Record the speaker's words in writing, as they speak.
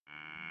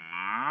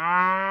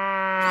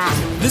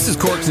This is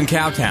Corks and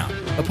Cowtown,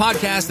 a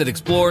podcast that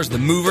explores the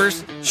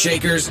movers,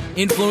 shakers,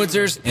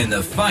 influencers, and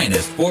the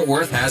finest Fort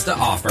Worth has to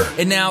offer.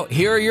 And now,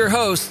 here are your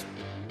hosts.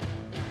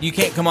 You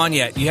can't come on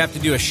yet. You have to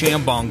do a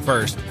shambong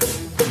first.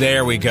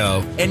 There we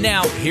go. And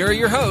now, here are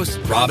your hosts,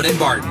 Robin and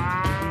Barton.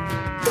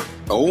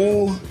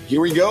 Oh, here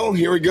we go.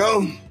 Here we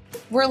go.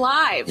 We're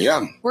live.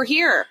 Yeah. We're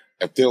here.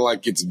 I feel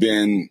like it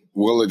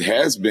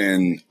has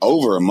been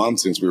over a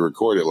month since we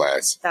recorded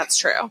last. That's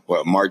true.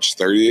 What, March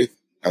 30th,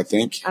 I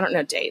think? I don't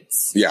know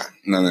dates. Yeah.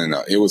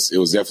 No. It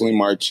was definitely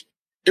March.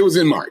 It was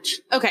in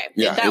March. Okay.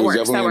 Yeah, that it was works.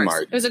 definitely That in works.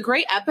 March. It was a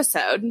great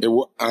episode.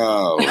 No,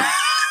 I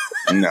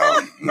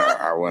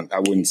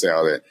wouldn't say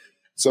all that.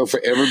 So for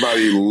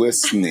everybody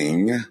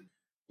listening,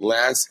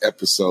 last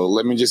episode,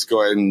 let me just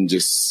go ahead and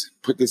just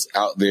put this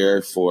out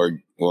there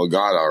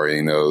God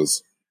already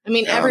knows. I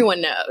mean,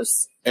 everyone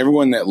knows.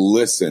 Everyone that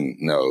listened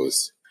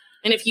knows.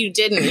 And if you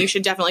didn't, you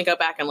should definitely go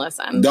back and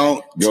listen.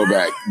 Don't go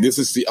back. This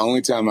is the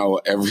only time I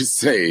will ever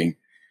say,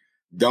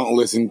 don't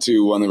listen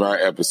to one of our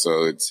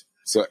episodes.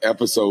 So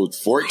episode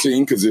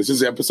 14, because this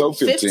is episode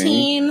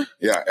 15.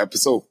 Yeah,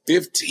 episode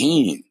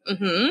 15.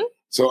 Mm-hmm.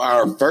 So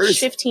our first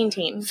 15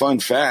 team. Fun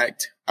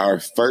fact, our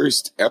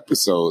first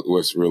episode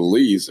was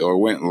released or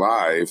went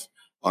live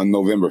on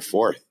November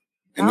 4th.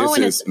 And this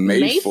is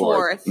May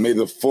 4th. May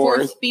the 4th.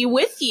 Fourth be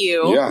with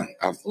you. Yeah.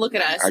 Look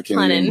at us. I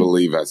can't even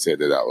believe I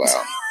said it out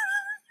loud.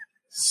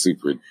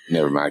 Super.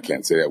 Never mind. I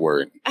can't say that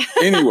word.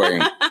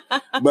 Anyway,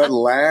 but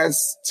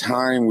last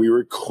time we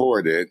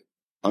recorded,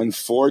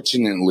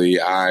 unfortunately,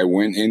 I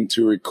went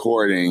into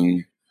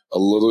recording a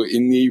little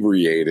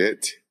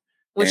inebriated.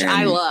 Which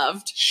I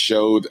loved.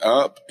 Showed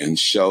up and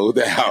showed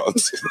out.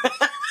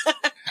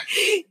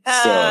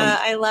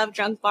 I love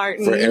Drunk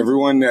Barton. For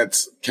everyone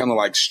that's kind of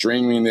like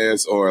streaming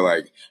this or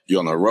like you're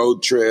on a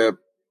road trip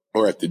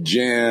or at the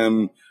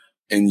gym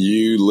and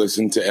you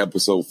listen to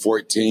episode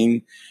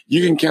 14,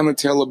 you can kind of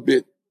tell a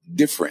bit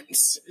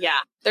difference. Yeah.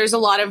 There's a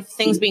lot of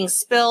things being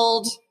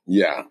spilled.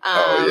 Yeah.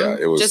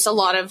 It was just a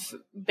lot of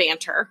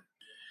banter.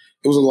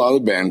 It was a lot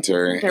of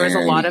banter. There was a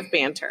lot of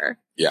banter.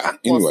 Yeah.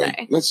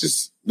 Anyway,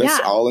 that's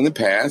all in the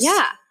past.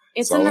 Yeah.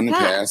 It's all in the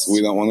past.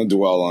 We don't want to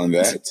dwell on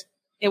that.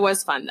 It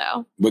was fun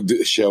though.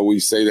 But shall we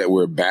say that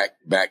we're back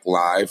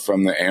live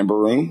from the Amber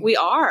Room? We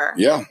are.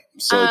 Yeah.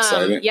 So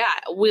excited. Yeah.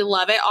 We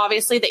love it.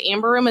 Obviously the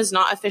Amber Room is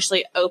not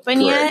officially open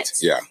yet.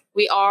 Yeah.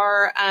 We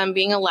are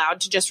being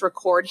allowed to just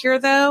record here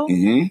though.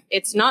 Mm-hmm.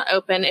 It's not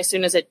open. As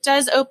soon as it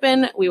does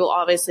open, we will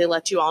obviously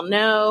let you all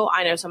know.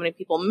 I know so many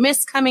people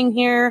miss coming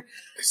here.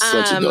 It's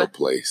such a dope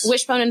place.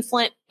 Wishbone and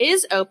Flint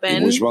is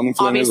open. Wishbone and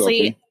Flint obviously,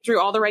 is open. Through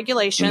all the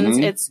regulations,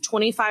 it's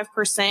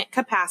 25%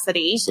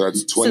 capacity. So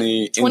that's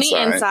 20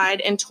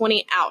 inside and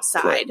 20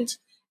 outside. Correct.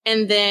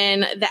 And then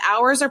the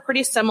hours are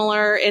pretty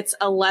similar. It's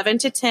 11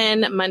 to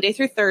 10 Monday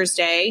through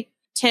Thursday,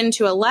 10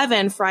 to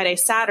 11 Friday,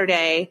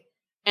 Saturday,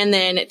 and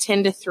then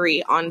 10 to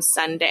 3 on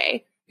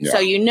Sunday. Yeah.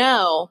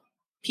 So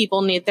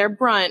people need their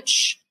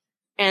brunch,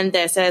 and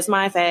this is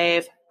my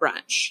fave,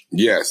 brunch.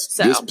 Yes.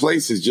 So, this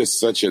place is just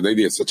they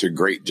did such a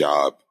great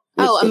job.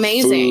 With the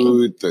amazing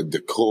food, the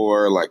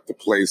decor, like the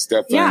place,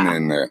 Stefan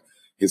and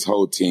his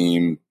whole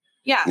team.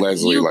 Yeah.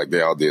 Leslie,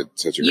 they all did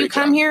such a great job. You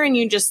come here and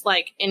you just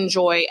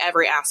enjoy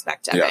every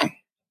aspect of it.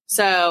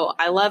 So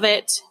I love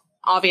it.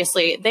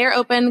 Obviously they're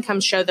open. Come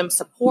show them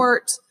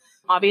support.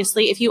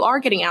 Obviously, if you are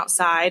getting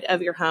outside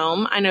of your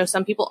home, I know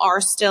some people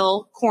are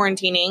still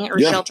quarantining or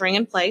sheltering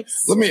in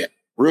place. Let me,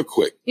 real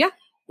quick. Yeah.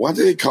 Why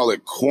do they call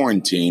it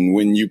quarantine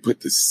when you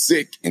put the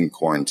sick in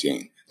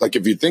quarantine? Like,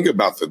 if you think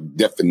about the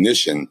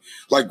definition,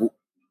 like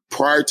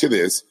prior to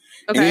this,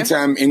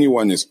 anytime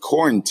anyone is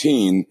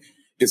quarantined,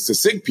 it's the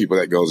sick people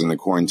that goes into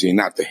quarantine,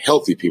 not the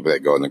healthy people that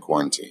go into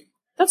quarantine.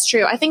 That's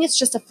true. I think it's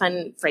just a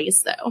fun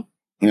phrase, though.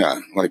 Yeah,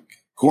 like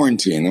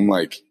quarantine. I'm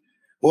like,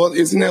 well,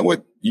 isn't that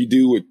what you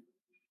do with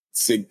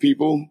sick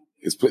people?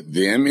 Is put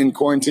them in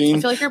quarantine?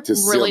 I feel like you're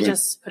really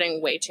just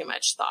putting way too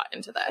much thought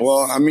into this.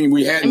 Well, I mean,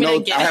 I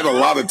had a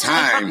lot of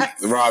time,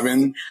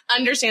 Robin.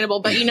 Understandable.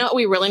 But you know what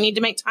we really need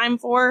to make time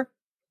for?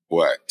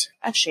 What?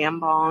 A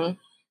shambong.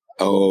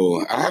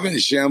 Oh, I haven't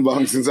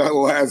shambonged since our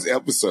last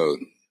episode.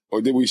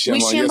 Or did we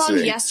shambong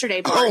yesterday?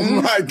 Yesterday, Barton.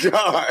 Oh my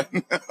God.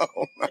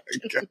 Oh my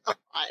God.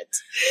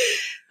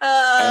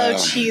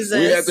 Oh, Jesus.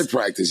 We had to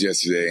practice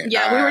yesterday.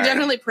 Yeah, we were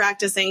definitely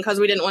practicing because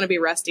we didn't want to be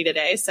rusty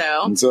today.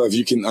 And so if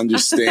you can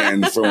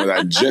understand from what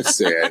I just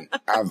said,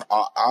 I've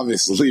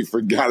obviously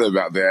forgot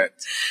about that.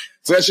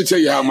 So that should tell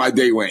you how my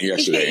day went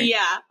yesterday.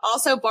 Yeah.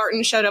 Also,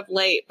 Barton showed up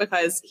late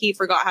because he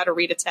forgot how to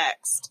read a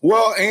text.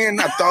 Well, and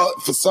I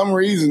thought for some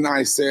reason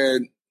I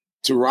said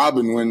to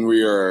Robin when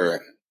we were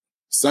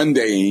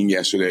Sundaying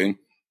yesterday,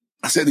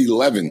 I said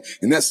 11,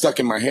 and that stuck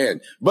in my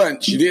head.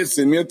 But she did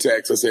send me a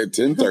text. I said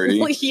 10:30.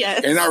 Well,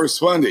 yes. And I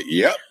responded,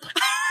 yep.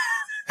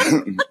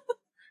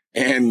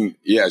 And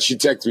yeah, she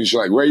texted me. She's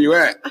like, where you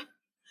at?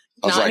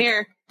 I was not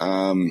here.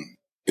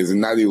 Is it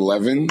not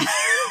 11?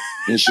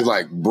 And she's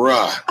like,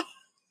 bruh.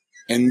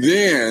 And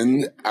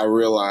then I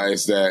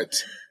realized that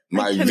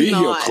my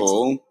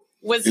vehicle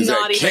was is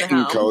not at even Kenton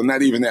home. Co.,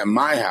 not even at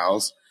my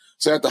house.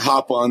 So I have to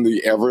hop on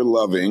the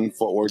ever-loving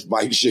Fort Worth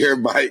Bike Share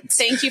bikes.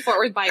 Thank you, Fort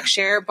Worth Bike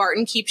Share.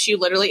 Barton keeps you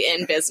literally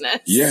in business.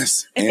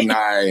 Yes. And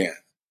I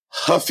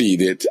huffied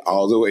it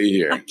all the way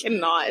here. I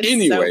cannot. It's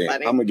anyway, so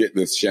I'm going to get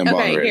this Chambon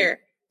ready. Here.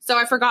 So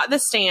I forgot the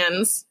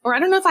stands, or I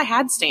don't know if I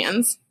had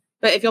stands,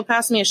 but if you'll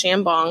pass me a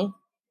Chambon.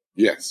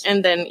 Yes.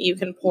 And then you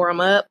can pour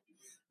them up.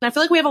 And I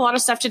feel like we have a lot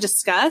of stuff to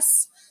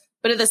discuss,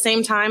 but at the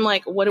same time,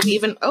 like, what do we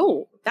even,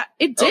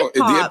 it did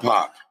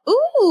pop.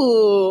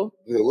 Ooh.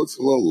 It looks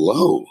a little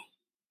low.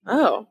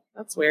 Oh,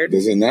 that's weird.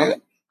 Does it not?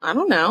 I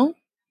don't know.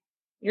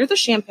 You're the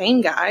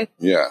champagne guy.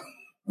 Yeah.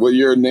 Well,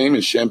 your name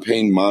is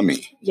Champagne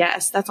Mommy.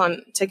 Yes, that's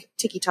on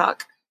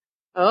TikTok.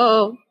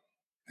 Oh.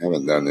 I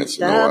haven't done this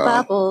in a while. The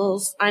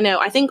bubbles. I know.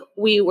 I think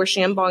we were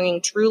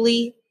chambonging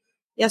Truly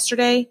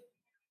yesterday.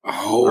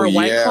 Oh, or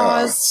White yeah.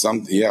 Claws.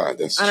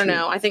 That's I don't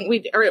know. I think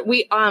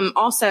we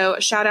also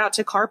shout out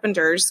to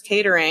Carpenter's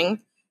Catering,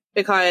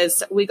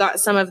 because we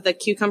got some of the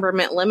cucumber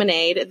mint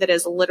lemonade that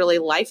is literally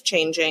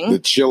life-changing. The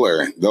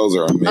chiller. Those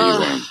are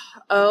amazing.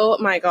 Oh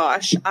my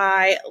gosh.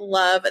 I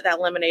love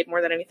that lemonade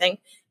more than anything.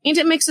 And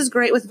it mixes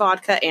great with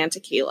vodka and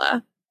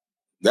tequila.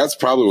 That's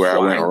probably where I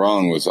went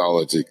wrong, was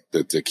all of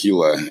the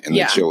tequila and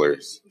the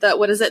chillers.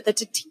 What is it? The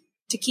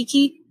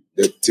Takiki?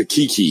 The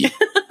Takiki.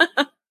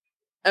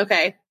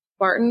 Okay.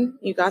 Barton,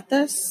 you got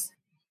this?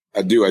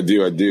 I do.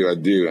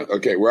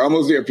 Okay. We're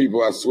almost there,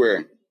 people. I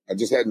swear. I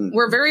just hadn't.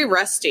 We're very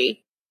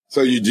rusty.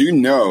 So you do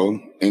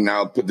know, and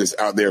I'll put this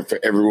out there for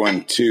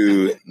everyone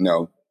to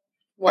know.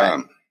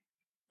 What?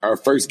 Our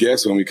first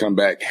guest when we come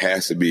back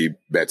has to be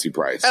Betsy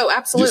Price. Oh,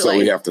 absolutely. Just so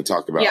we have to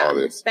talk about all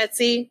this.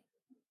 Betsy,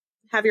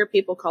 have your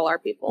people call our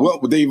people. Well,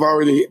 they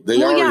already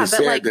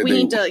said that we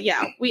need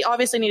to, we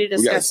obviously need to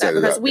discuss that,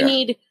 because we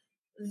need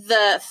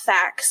the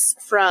facts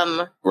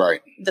from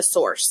the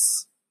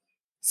source.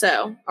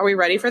 So, are we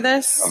ready for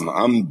this?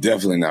 I'm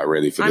definitely not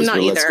ready for this. I'm not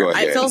either. Let's go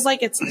ahead. It feels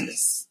like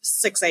it's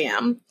 6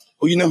 a.m.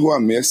 Well, you know who I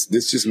miss?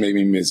 This just made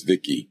me miss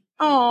Vicky.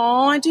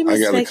 Oh, I do miss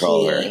Vicky. I gotta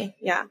call her.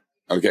 Yeah.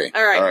 Okay.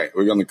 All right.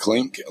 We're gonna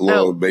clink a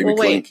little baby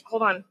clink. Wait,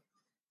 hold on.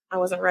 I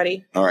wasn't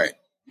ready. All right.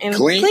 And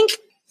clink.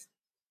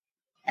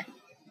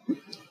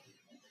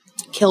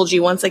 Killed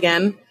you once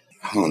again.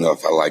 I don't know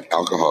if I like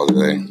alcohol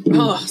today.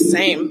 Oh,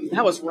 same.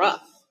 That was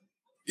rough.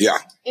 Yeah.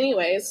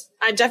 Anyways,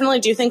 I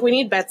definitely do think we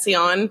need Betsy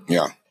on.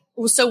 Yeah.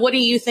 So what do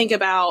you think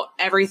about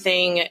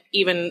everything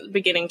even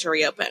beginning to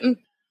reopen?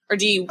 Or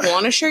do you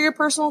want to share your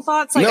personal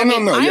thoughts? No.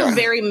 I have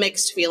very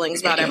mixed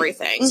feelings about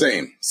everything.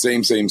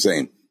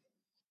 Same.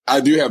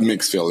 I do have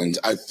mixed feelings.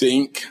 I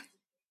think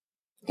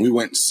we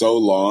went so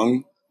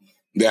long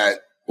that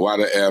why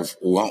the F,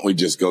 why don't we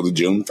just go to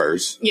June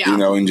 1st?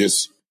 Yeah. And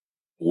just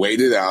wait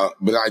it out.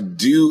 But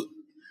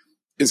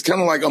it's kind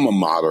of like I'm a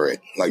moderate.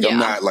 Like I'm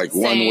not like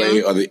one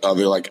way or the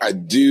other. Like I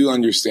do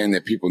understand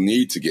that people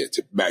need to get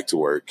back to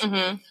work.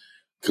 Mm-hmm.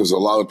 Because a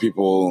lot of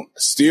people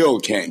still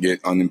can't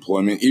get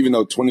unemployment, even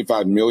though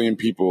 25 million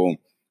people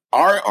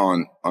are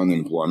on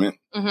unemployment.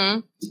 Mm-hmm.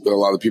 But a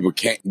lot of people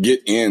can't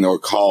get in or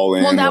call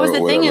in. Well, that was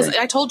the thing is,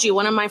 I told you,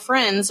 one of my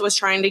friends was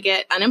trying to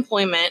get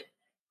unemployment.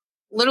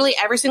 Literally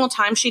every single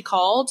time she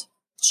called,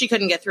 she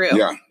couldn't get through.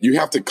 Yeah. You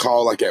have to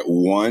call like at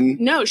 1.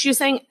 No, she was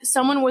saying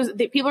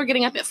people are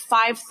getting up at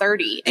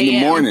 5:30 in the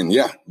morning.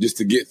 Yeah. Just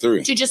to get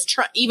through. To just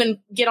even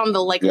get on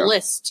the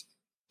list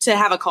to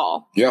have a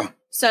call. Yeah.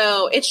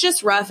 So it's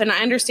just rough, and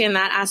I understand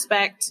that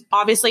aspect.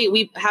 Obviously,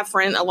 we have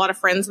a lot of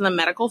friends in the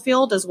medical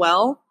field as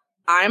well.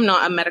 I'm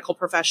not a medical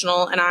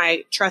professional, and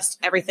I trust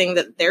everything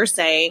that they're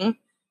saying.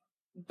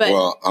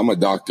 But I'm a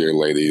doctor,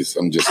 ladies.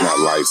 I'm just not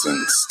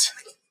licensed.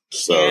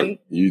 So I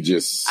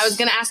was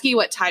going to ask you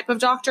what type of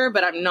doctor,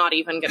 but I'm not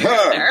even going to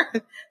go there.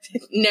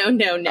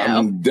 No.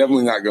 I'm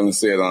definitely not going to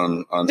say it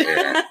on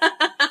air.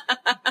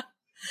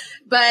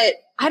 But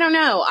I don't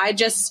know.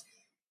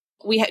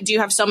 We do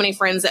have so many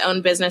friends that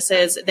own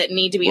businesses that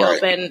need to be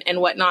open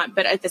and whatnot.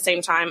 But at the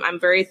same time, I'm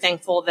very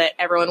thankful that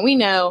everyone we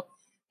know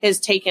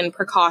has taken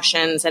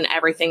precautions and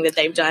everything that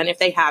they've done if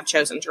they have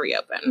chosen to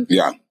reopen.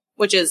 Yeah.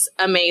 Which is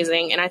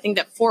amazing. And I think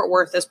that Fort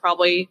Worth is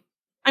probably,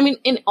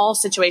 in all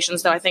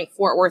situations, though, I think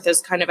Fort Worth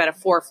is kind of at a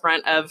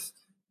forefront of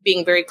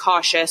being very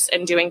cautious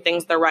and doing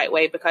things the right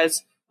way,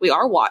 because we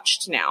are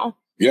watched now.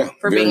 Yeah.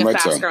 For being a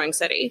fast growing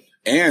city.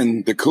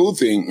 And the cool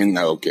thing,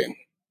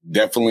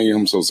 definitely,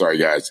 I'm so sorry,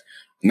 guys.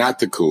 Not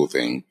the cool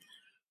thing,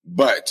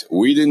 but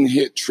we didn't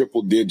hit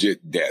triple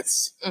digit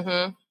deaths.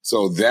 Mm-hmm.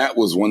 So that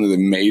was one of the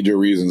major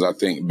reasons I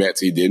think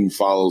Betsy didn't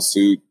follow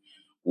suit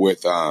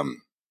with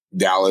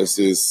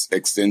Dallas's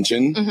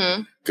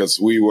extension. Because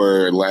we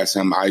were, last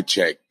time I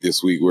checked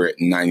this week, we're at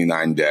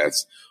 99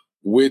 deaths,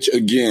 which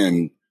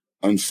again,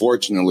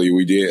 unfortunately,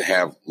 we did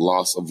have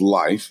loss of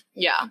life.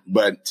 Yeah.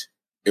 But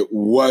it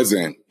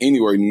wasn't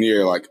anywhere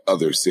near like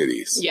other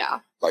cities. Yeah.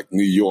 Like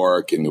New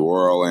York and New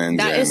Orleans.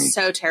 That is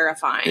so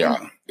terrifying.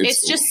 Yeah.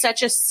 It's just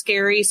such a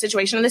scary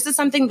situation. And this is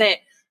something that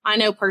I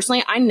know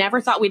personally, I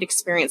never thought we'd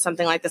experience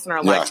something like this in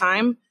our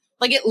lifetime.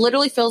 Like it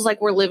literally feels like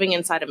we're living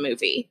inside a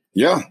movie.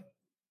 Yeah.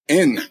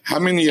 And how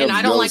many of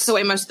I don't like the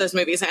way most of those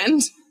movies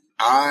end.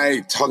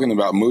 talking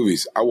about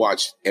movies, I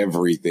watched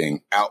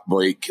everything.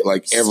 Outbreak,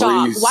 like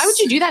Stop. Why would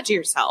you do that to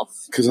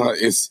yourself? Because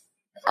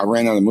I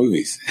ran out of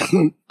movies.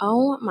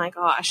 Oh my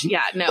gosh.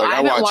 Yeah, no, like I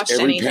haven't watched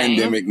every anything.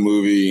 pandemic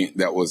movie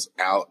that was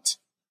out.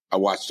 I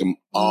watched them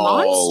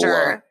all.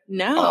 Monster.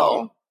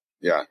 No.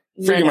 Yeah.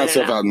 Freaking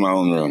myself out in my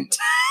own room.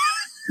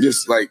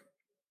 Just like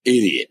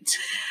idiot.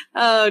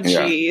 Oh,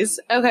 geez.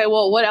 Yeah. Okay,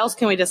 well, what else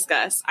can we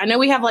discuss? I know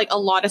we have like a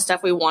lot of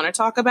stuff we want to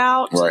talk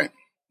about. Right.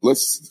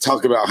 Let's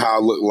talk about how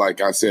I look,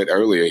 like I said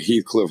earlier,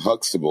 Heathcliff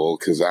Huxtable,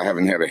 because I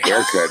haven't had a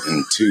haircut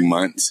in 2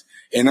 months.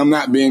 And I'm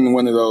not being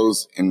one of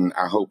those, and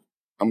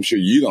I'm sure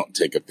you don't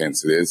take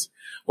offense to this,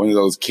 one of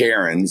those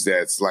Karens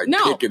that's like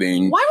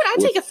picketing. Why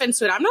would I take offense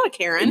to it? I'm not a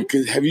Karen.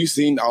 Because have you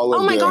seen all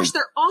of Oh my gosh,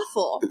 they're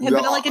awful.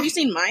 Have you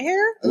seen my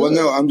hair? Well,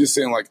 no, I'm just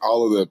saying like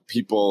all of the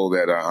people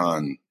that are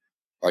on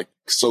like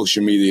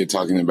social media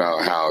talking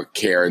about how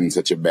Karen's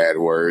such a bad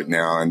word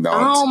now and don't.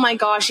 Oh my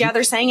gosh. Yeah.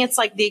 They're saying it's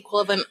like the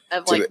equivalent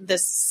of like the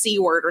C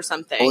word or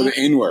something. Or the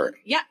N word.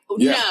 Yeah.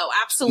 No,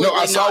 absolutely not.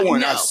 No, I saw one.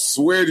 No. I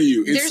swear to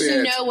you.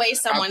 There's no way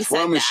someone said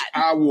that. I promise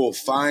I will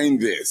find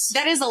this.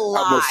 That is a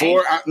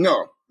lie.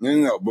 No.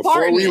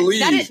 Before we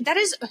leave. That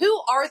is,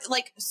 who are,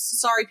 like,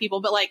 sorry people,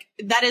 but like,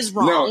 that is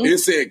wrong. No, it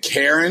said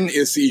Karen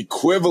is the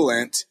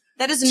equivalent.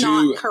 That is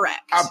not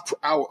correct.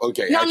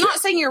 Okay. No, I'm not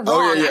saying you're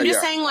wrong. I'm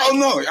just saying like,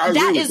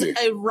 that is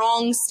a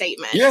wrong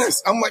statement.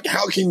 Yes. I'm like,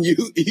 how can you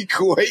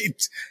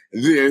equate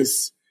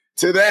this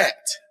to that?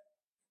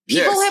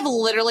 People have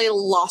literally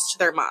lost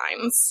their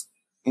minds.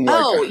 You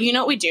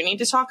know what we do need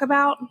to talk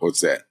about?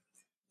 What's that?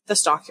 The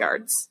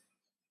stockyards.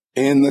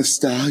 In the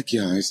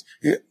stockyards.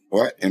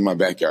 What? In my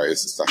backyard.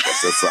 It's the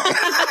stockyards. That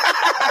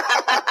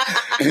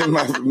song. In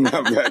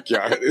my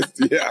backyard.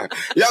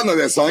 Y'all know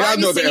that song. Y'all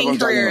know that singing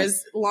career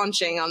is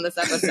launching on this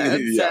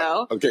episode.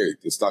 So okay,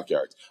 the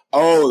stockyards.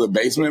 Oh, the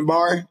basement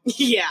bar?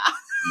 Yeah.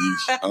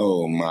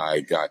 Oh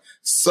my God.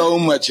 So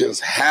much has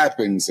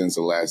happened since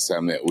the last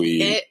time that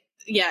we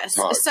Yes.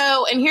 talked.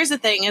 So, and here's the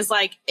thing is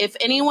like, if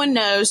anyone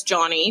knows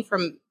Johnny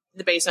from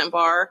the basement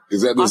bar.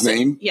 Is that his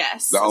name?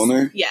 Yes. The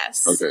owner?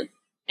 Yes. Okay.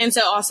 And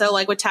so also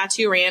like with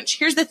Tattoo Ranch,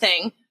 here's the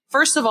thing.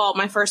 First of all,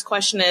 my first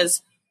question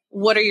is,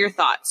 what are your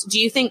thoughts? Do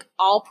you think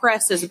all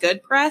press is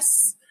good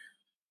press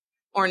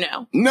or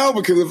no? No,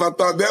 because if I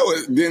thought that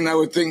was, then I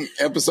would think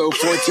episode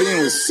 14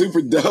 was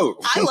super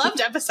dope. I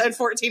loved episode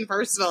 14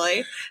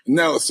 personally.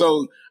 No,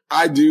 so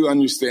I do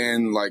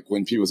understand like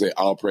when people say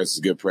all press is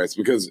good press,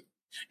 because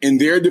in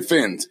their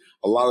defense,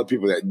 a lot of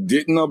people that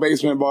didn't know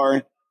Basement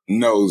Bar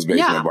knows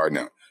Basement Bar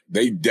now.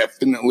 They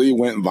definitely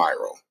went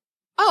viral.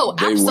 Oh,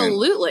 they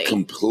absolutely. Went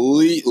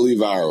completely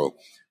viral.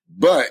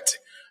 But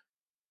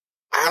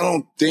I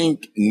don't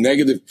think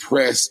negative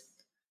press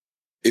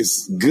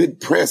is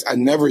good press. I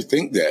never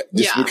think that.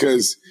 Just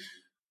because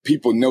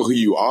people know who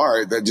you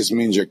are, that just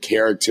means your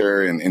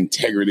character and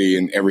integrity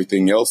and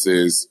everything else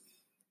is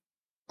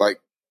like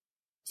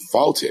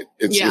faulted.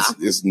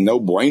 It's no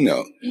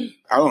bueno.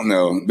 I don't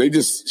know. They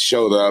just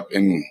showed up,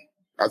 and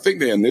I think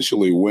they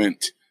initially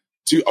went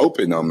to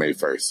open on May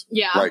 1st.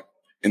 Yeah.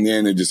 And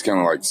then it just kind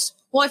of like.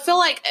 Well, I feel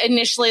like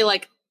initially,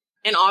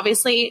 and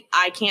obviously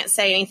I can't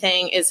say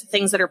anything, is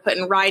things that are put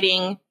in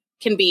writing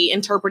can be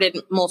interpreted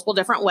multiple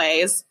different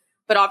ways.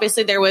 But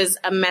obviously there was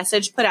a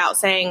message put out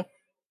saying,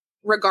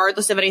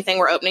 regardless of anything,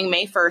 we're opening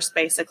May 1st,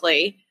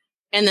 basically.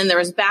 And then there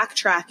was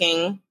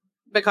backtracking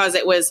because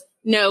it was,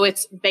 no,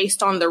 it's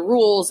based on the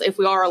rules. If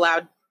we are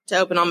allowed to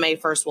open on May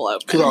 1st, we'll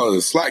open. Because all of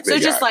the slack they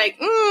got. Just like,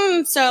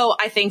 so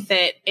I think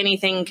that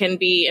anything can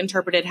be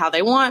interpreted how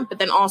they want. But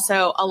then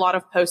also a lot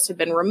of posts have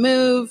been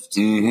removed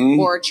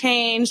or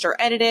changed or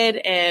edited.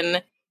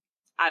 And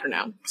I don't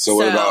know. So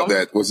what about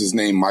that? What's his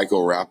name?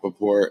 Michael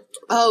Rappaport.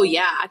 Oh,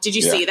 yeah. Did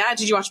you see that?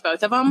 Did you watch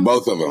both of them?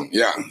 Both of them.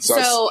 Yeah.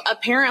 So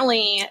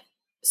apparently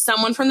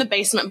someone from the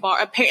basement bar,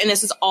 and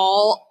this is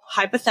all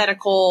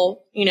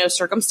hypothetical,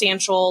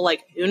 circumstantial,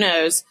 like who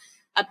knows.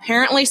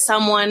 Apparently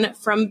someone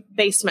from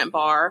Basement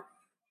Bar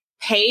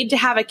paid to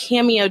have a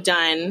cameo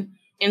done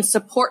in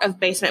support of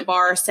Basement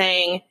Bar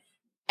saying,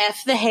 F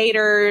the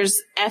haters,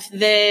 F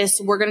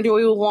this, we're going to do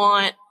what we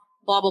want,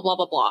 blah, blah, blah,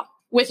 blah, blah,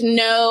 with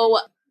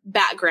no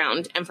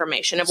background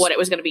information of what it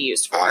was going to be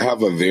used for. I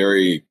have a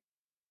very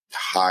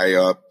high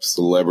up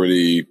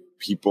celebrity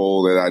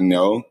people that I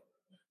know,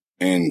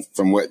 and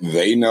from what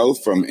they know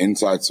from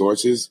inside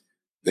sources,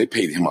 they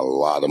paid him a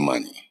lot of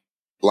money.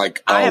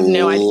 I have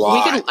no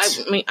idea.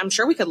 I'm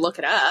sure we could look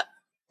it up.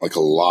 Like a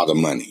lot of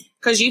money.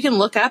 Because you can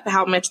look up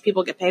how much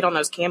people get paid on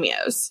those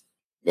cameos.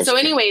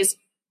 Anyways,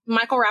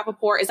 Michael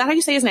Rappaport, is that how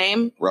you say his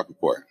name?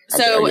 Rappaport.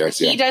 So I guess,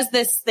 he does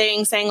this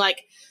thing saying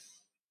like,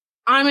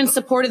 I'm in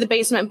support of the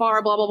Basement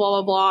Bar, blah, blah,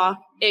 blah, blah, blah.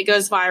 It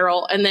goes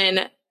viral. And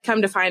then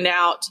come to find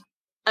out,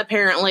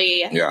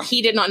 apparently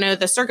he did not know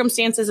the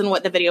circumstances and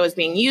what the video is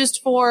being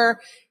used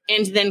for.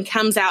 And then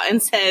comes out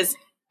and says,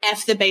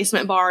 F the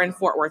Basement Bar in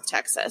Fort Worth,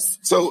 Texas.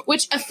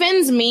 Which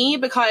offends me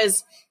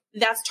because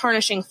that's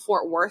tarnishing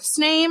Fort Worth's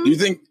name. You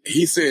think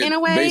he said in a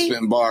way?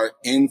 Basement Bar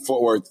in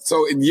Fort Worth?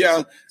 So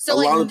a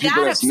lot of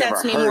people that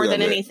upsets me more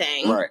than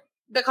anything. Right.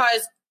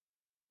 Because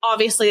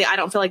obviously, I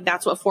don't feel like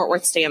that's what Fort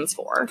Worth stands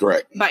for.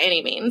 Correct. By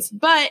any means.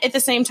 But at the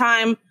same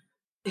time,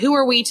 who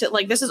are we to,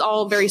 like, this is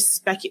all very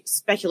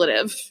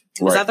speculative.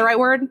 Right. Is that the right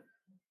word?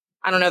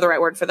 I don't know the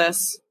right word for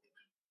this.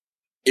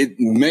 It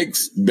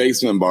makes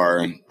Basement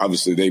Bar,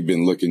 obviously, they've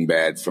been looking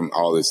bad from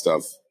all this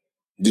stuff.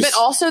 But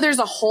also there's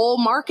a whole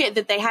market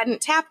that they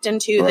hadn't tapped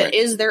into that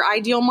is their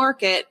ideal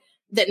market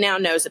that now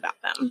knows about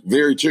them.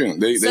 Very true.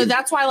 So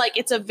that's why, like,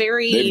 it's a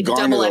very they've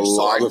garnered double-edged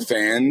sword. A lot of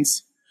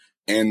fans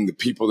and the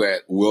people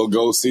that will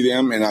go see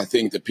them. And I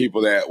think the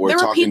people that were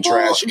talking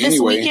trash anyway. This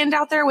weekend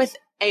out there with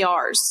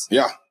ARs.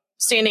 Yeah.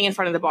 Standing in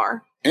front of the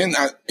bar.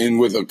 And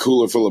with a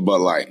cooler full of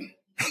Bud Light.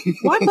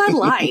 Why Bud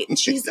Light?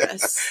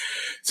 Jesus.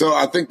 So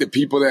I think the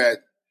people that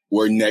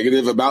were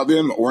negative about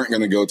them weren't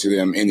going to go to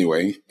them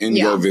anyway and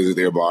go visit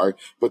their bar.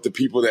 But the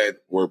people that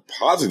were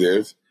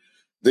positive,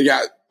 they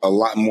got a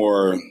lot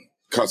more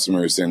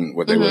customers than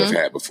what they would have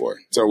had before.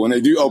 So when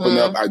they do open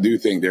up, I do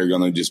think they're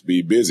going to just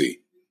be busy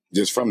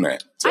just from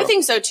that. So. I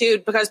think so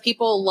too, because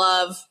people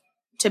love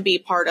to be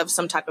part of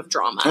some type of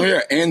drama. Oh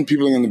yeah. And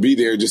people are going to be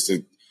there just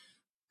to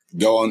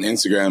go on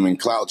Instagram and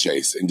clout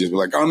chase and just be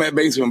like, oh, I'm at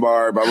Basement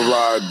Bar, blah, blah,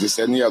 blah, this,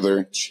 that, and the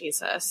other.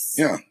 Jesus.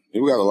 Yeah.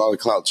 We got a lot of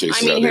clout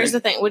chasers. I mean, here's the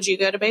thing. Would you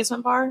go to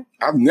Basement Bar?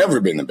 I've never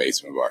been to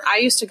Basement Bar. I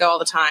used to go all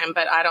the time,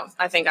 but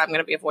I think I'm going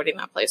to be avoiding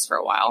that place for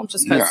a while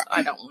just because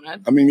I don't want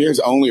it. I mean, there's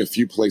only a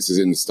few places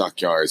in the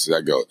Stockyards that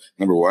I go.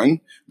 Number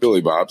one,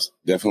 Billy Bob's.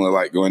 Definitely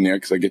like going there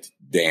because I get to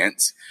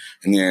dance.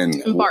 And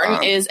then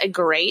Barton is a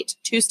great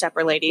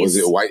two-stepper, ladies. Was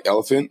it White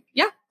Elephant?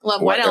 Yeah.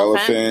 Love White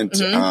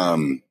Elephant.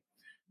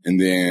 And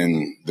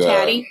then the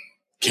Caddy.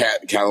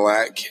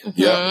 Cadillac.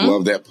 Yep.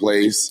 Love that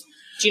place.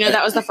 Do you know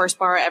that was the first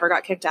bar I ever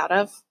got kicked out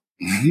of?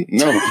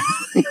 No.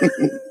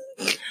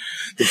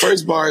 The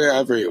first bar that I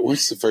ever,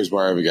 what's the first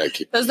bar I ever got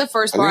kicked? That was the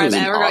first bar I've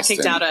ever got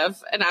kicked out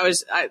of. And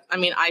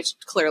I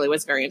clearly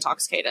was very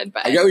intoxicated,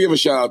 but I got to give a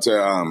shout out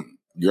to,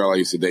 girl I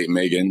used to date,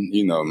 Megan.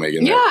 You know,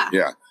 Megan. Yeah.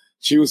 Yeah.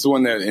 She was the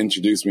one that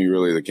introduced me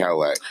really to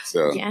Cadillac.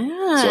 So,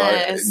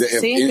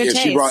 if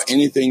she brought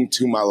anything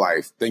to my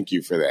life, thank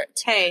you for that.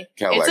 Hey,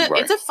 Cadillac bar.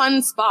 It's a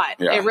fun spot.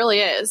 Yeah. It really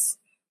is.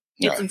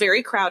 It's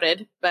very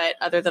crowded, but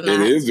other than that.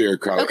 It is very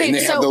crowded. Okay, and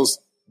they have those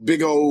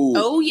big old.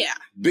 Oh, yeah.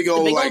 Big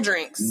old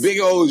drinks. Big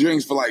old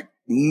drinks for like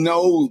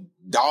no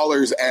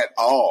dollars at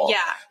all. Yeah.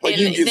 Like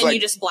and then you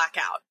just black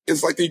out.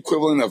 It's like the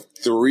equivalent of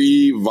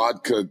 3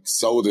 vodka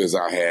sodas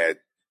I had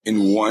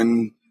in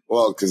one.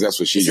 Well, because that's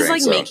what she drank.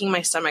 It's like making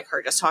my stomach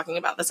hurt just talking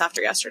about this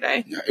after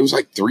yesterday. Yeah, it was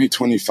like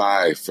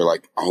 $3.25 for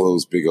like all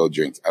those big old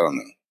drinks. I don't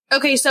know.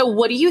 Okay, so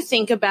what do you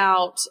think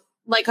about,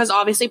 like, because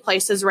obviously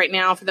places right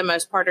now for the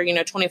most part are,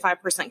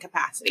 25%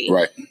 capacity.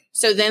 Right.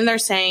 So then they're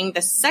saying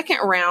the second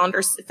round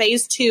or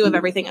phase 2 of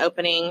everything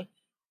opening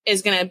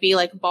is going to be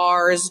like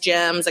bars,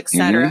 gyms,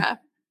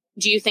 etc.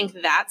 Do you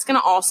think that's going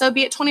to also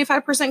be at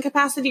 25%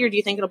 capacity, or do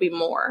you think it'll be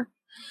more?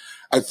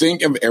 I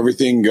think if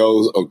everything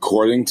goes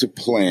according to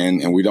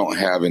plan and we don't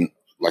have a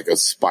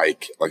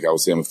spike, like I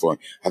was saying before,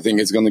 I think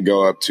it's going to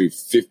go up to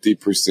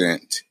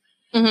 50%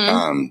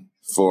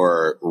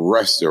 for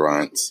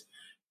restaurants.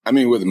 I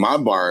mean, with my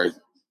bar,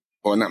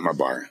 well, not my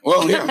bar.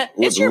 Well, yeah,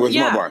 with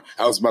my bar.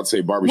 I was about to say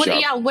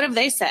barbershop. What have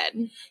they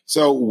said?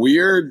 So we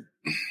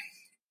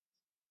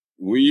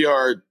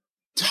are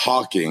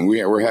talking.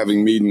 We're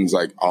having meetings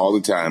like all the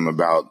time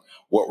about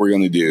what we're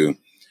going to do.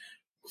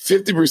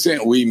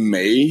 50% we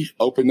may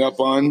open up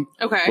on,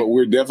 but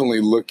we're definitely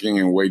looking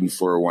and waiting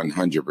for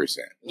 100%.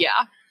 Yeah.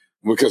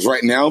 Because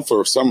right now,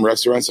 for some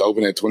restaurants to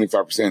open at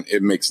 25%,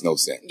 it makes no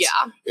sense. Yeah.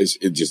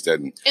 It just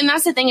doesn't. And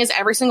that's the thing, is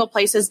every single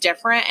place is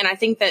different. And I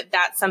think that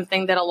that's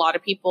something that a lot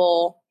of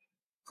people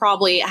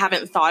probably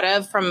haven't thought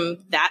of from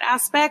that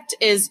aspect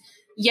is,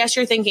 yes,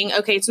 you're thinking,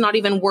 okay, it's not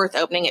even worth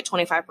opening at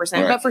 25%,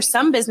 but for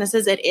some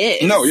businesses it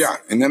is. No, yeah.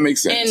 And that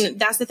makes sense. And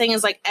that's the thing,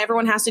 is like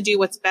everyone has to do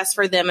what's best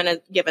for them in a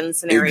given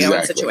scenario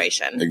and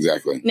situation.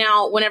 Exactly.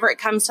 Now, whenever it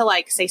comes to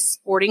like, say,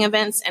 sporting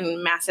events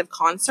and massive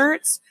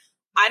concerts,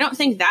 I don't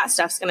think that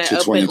stuff's going to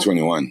open.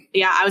 2021.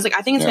 Yeah. I was like,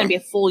 I think it's going to be a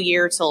full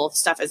year till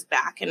stuff is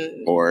back.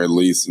 Or at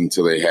least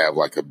until they have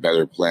like a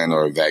better plan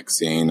or a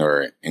vaccine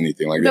or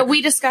anything like that. But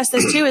we discussed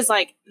this too, is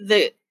like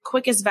the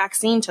quickest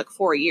vaccine took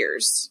 4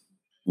 years.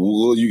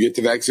 Will you get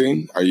the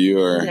vaccine?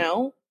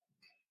 No.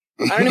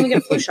 I don't even get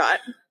a flu shot.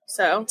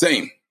 So.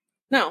 Same.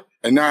 No.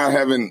 And now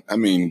I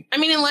mean,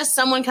 unless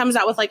someone comes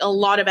out with like a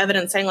lot of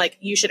evidence saying like,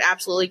 you should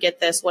absolutely get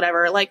this,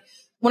 whatever. Like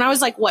when I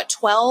was like,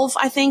 12,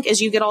 I think,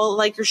 is you get all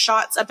like your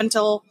shots up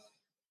until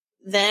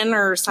then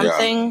or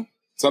something. Yeah,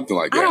 something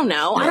like that. I don't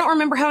know. Yeah. I don't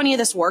remember how any of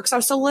this works. I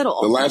was so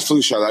little. The last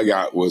flu shot I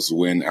got was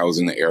when I was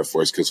in the Air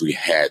Force because we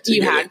had to.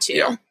 You had to.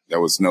 Yeah. There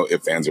was no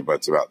ifs, ands, or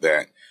buts about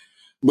that.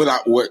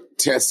 But what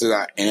test that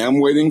I am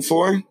waiting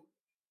for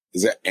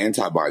is an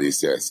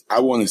antibodies test.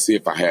 I want to see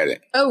if I had it.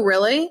 Oh,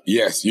 really?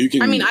 Yes, you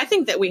can. I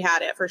think that we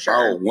had it for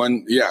sure.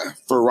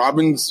 For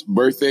Robin's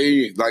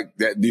birthday, like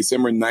that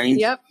December 9th.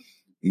 Yep.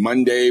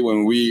 Monday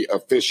when we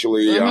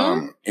officially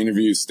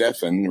interviewed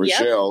Stefan,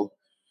 Rochelle.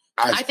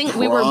 Yep. I think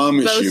we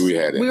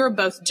had it. We were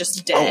both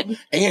just dead. Oh,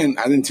 and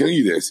I didn't tell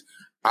you this.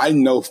 I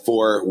know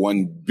for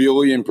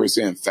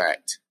 1,000,000,000%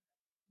 fact,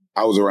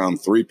 I was around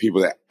 3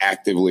 people that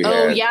actively had.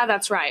 Oh, yeah,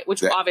 that's right.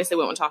 Which obviously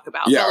we won't talk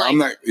about. Yeah, I'm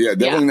not,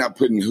 definitely not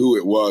putting who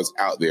it was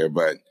out there.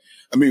 But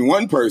I mean,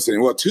 one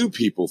person, 2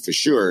 people for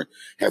sure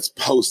has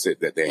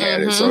posted that they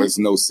had it. So it's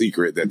no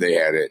secret that they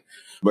had it.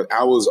 But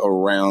I was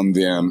around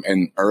them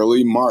in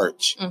early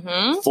March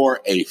for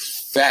a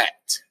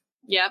fact.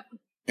 Yep.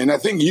 And I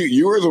think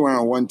you were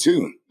around one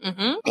too.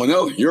 Well,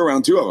 no, you're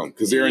around 2 of them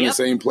because they're in the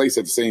same place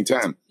at the same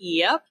time.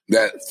 Yep.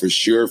 That for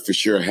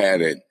sure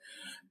had it.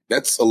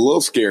 That's a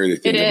little scary to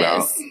think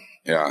about.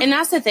 Yeah. And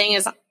that's the thing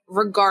is,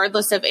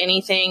 regardless of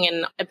anything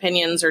and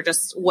opinions are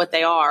just what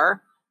they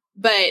are,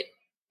 but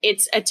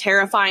it's a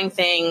terrifying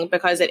thing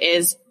because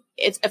it's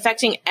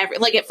affecting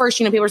like at first,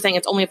 people are saying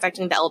it's only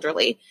affecting the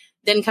elderly.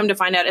 Then come to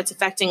find out it's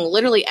affecting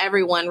literally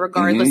everyone,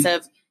 regardless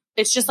of,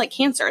 it's just like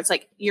cancer. It's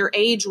like your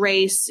age,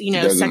 race,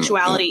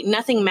 sexuality,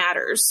 nothing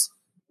matters.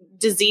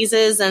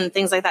 Diseases and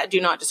things like that do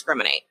not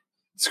discriminate.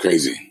 It's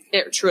crazy.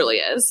 It truly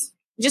is.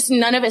 Just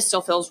none of it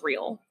still feels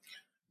real.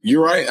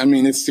 You're right. I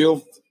mean, it's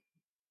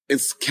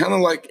kind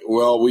of like,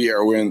 well,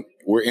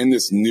 we're in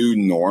this new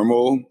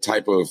normal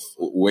type of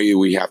way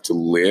we have to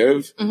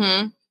live,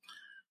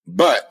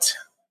 but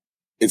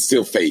it's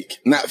still fake.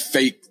 Not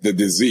fake the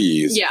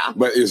disease,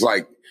 but it's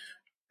like,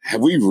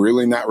 have we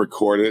really not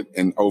recorded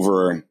in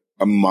over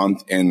a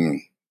month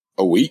and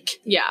a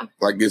week? Yeah.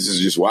 Like, this is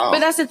just wild.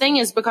 But that's the thing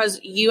is because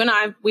you and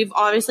I, we've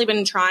obviously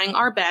been trying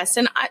our best.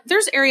 And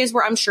there's areas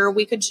where I'm sure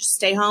we could just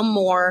stay home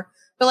more.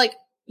 But like,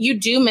 you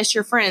do miss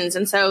your friends.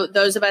 And so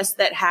those of us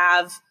that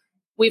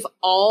we've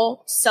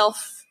all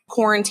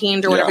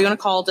self-quarantined or whatever you want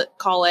to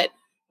call it.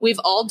 We've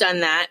all done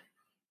that.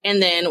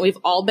 And then we've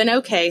all been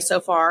okay so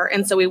far.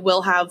 And so we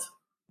will have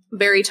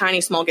very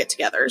tiny, small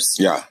get-togethers.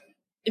 Yeah.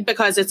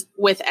 Because it's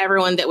with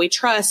everyone that we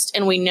trust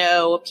and we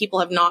know people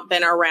have not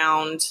been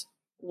around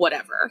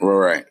whatever.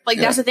 Right. Like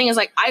that's the thing is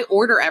like I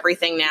order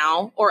everything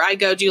now or I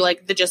go do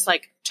like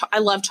I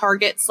love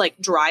Target's like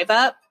drive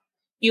up.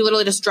 You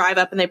literally just drive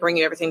up and they bring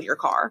you everything to your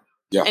car.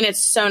 Yeah. And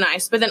it's so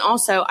nice. But then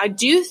also I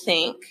do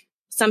think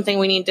something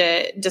we need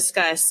to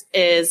discuss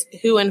is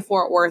who in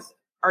Fort Worth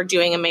are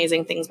doing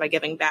amazing things by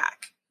giving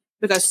back.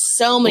 Because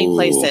so many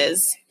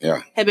places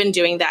have been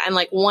doing that. And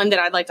like one that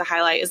I'd like to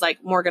highlight is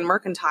like Morgan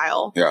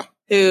Mercantile. Yeah.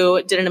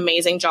 Who did an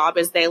amazing job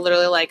is they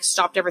literally like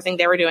stopped everything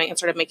they were doing and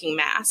started making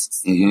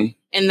masks.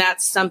 And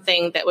that's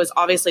something that was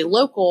obviously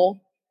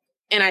local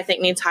and I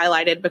think needs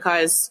highlighted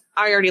because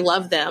I already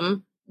love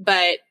them,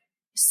 but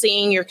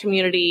seeing your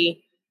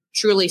community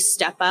truly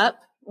step up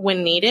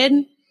when needed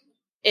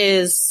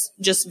is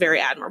just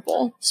very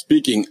admirable.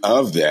 Speaking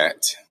of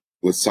that,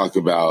 let's talk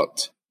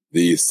about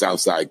the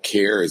Southside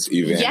Cares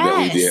event that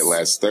we did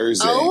last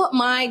Thursday. Oh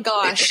my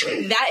gosh.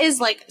 That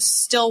is like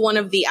still one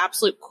of the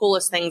absolute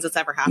coolest things that's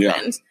ever happened.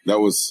 Yeah, that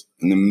was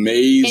an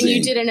amazing. And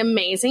you did an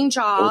amazing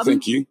job. Oh,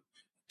 thank you.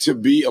 To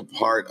be a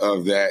part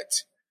of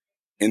that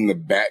in the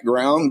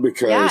background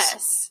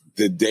because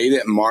the day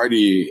that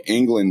Marty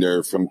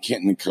Englander from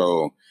Kent &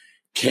 Co.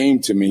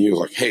 came to me, he was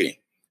like, hey,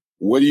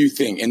 what do you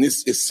think? And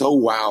this is so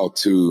wild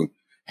to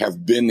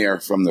have been there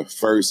from the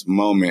first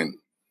moment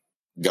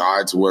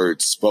God's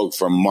word spoke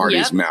from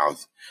Marty's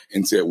mouth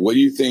and said, what do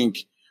you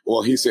think?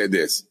 Well, he said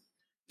this.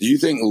 Do you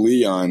think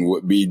Leon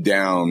would be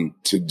down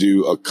to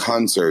do a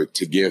concert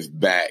to give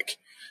back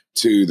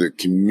to the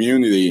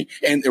community?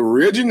 And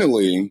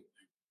originally,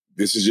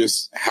 this is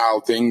just how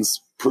things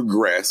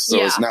progress.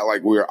 So it's not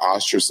like we're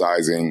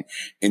ostracizing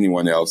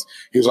anyone else.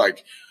 He was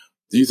like,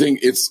 do you think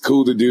it's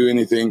cool to do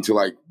anything to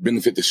like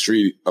benefit the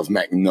street of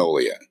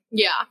Magnolia?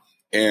 Yeah.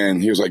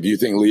 And he was like, do you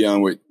think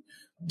Leon would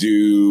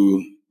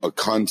do a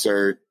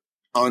concert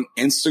on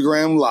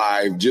Instagram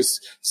Live,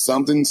 just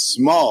something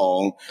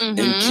small in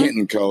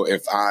Kent & Co.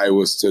 if I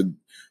was to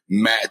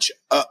match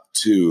up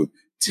to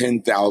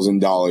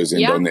 $10,000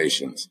 in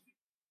donations?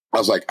 I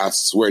was like, I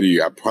swear to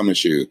you, I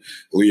promise you,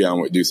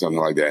 Leon would do something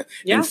like that.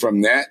 Yeah. And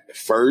from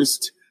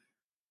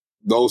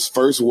those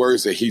first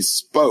words that he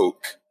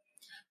spoke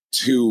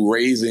to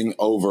raising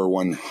over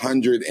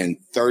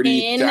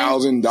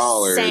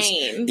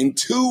 $130,000 in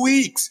 2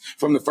 weeks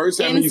from the first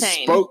time he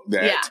spoke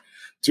that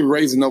to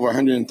raising over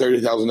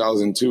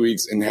 $130,000 in 2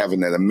 weeks and having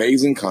that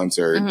amazing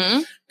concert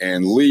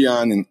and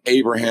Leon and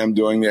Abraham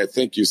doing that.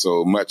 Thank you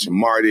so much,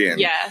 Marty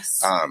and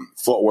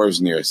Fort Worth's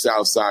near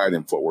Southside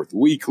and Fort Worth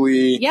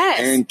Weekly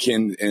and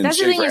Ken and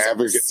Schaefer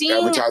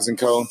Advertising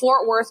Co.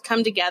 Fort Worth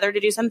come together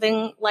to do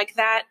something like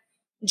that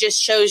just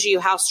shows you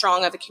how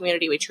strong of a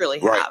community we truly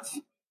have.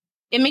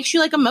 It makes you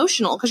like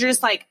emotional because you're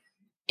just like,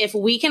 if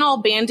we can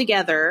all band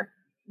together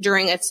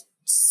during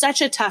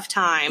such a tough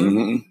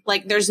time,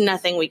 like there's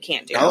nothing we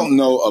can't do. I don't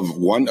know of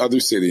one other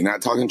city,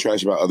 not talking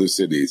trash about other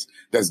cities,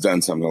 that's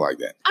done something like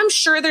that. I'm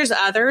sure there's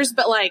others,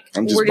 but like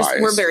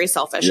we're very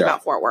selfish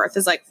about Fort Worth.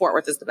 It's like Fort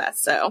Worth is the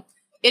best. So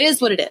it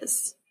is what it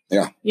is.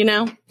 Yeah. You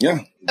know? Yeah.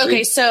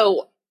 Okay.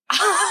 So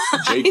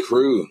J.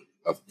 Crew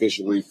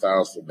officially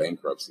files for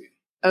bankruptcy.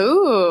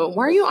 Oh,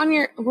 why are you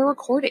we're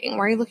recording.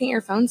 Why are you looking at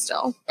your phone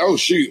still? Oh,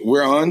 shoot.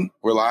 We're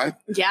live?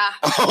 Yeah.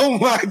 Oh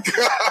my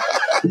God.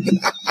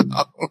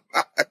 Oh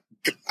my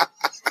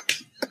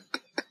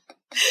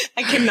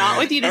I cannot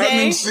with you today. I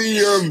didn't see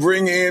your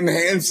bring in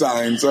hand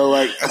sign. So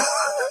like,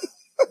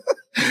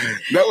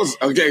 that was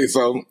okay.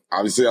 So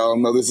obviously I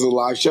don't know this is a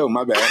live show.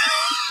 My bad.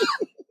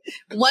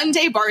 One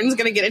day Barton's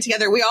going to get it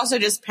together. We also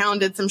just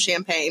pounded some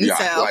champagne. Yeah,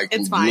 so like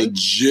it's fine.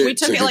 We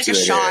took it like a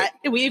shot.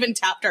 We even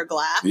tapped our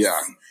glass. Yeah.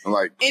 I'm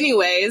like,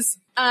 anyway,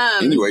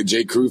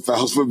 J. Crew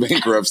files for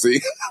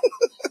bankruptcy.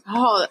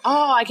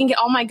 I can get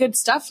all my good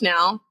stuff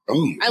now.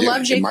 I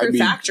love J. Crew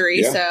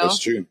Factory. So that's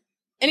true.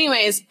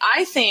 Anyways,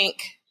 I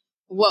think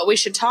what we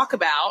should talk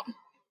about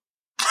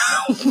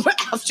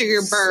after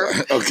your burp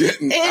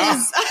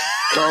is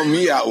call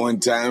me out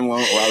one time.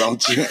 Why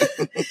don't you?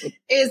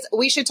 Is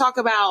we should talk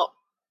about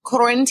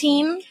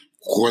quarantine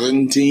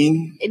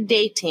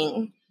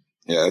dating.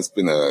 Yeah, it's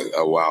been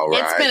a wild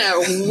ride. It's been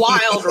a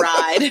wild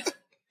ride.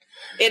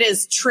 It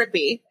is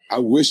trippy. I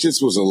wish this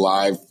was a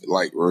live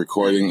like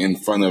recording in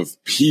front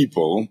of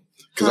people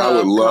because I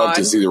would love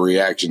to see the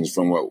reactions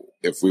from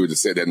if we were to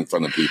say that in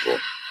front of people.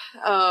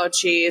 Oh,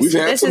 geez. We've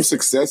had some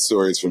success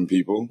stories from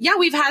people. Yeah,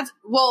 we've had,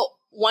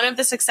 one of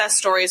the success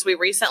stories we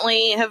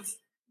recently have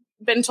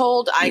been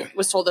told, I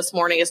was told this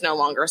morning, is no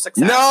longer a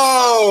success.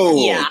 No!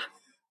 Yeah.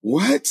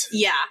 What?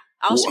 Yeah.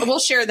 We'll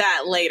share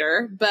that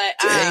later, but.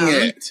 Dang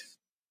it.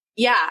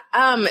 Yeah.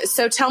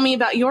 So tell me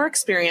about your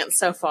experience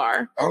so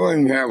far. I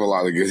don't even have a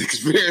lot of good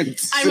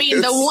experience. I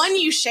mean, the one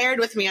you shared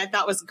with me, I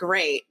thought was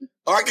great.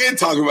 Oh, I can't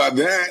talk about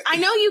that. I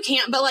know you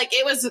can't, but like,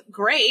 it was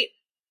great.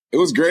 It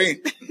was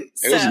great.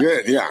 It was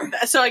good.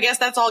 Yeah. So I guess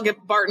that's all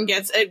Barton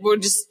gets. We'll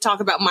just talk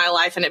about my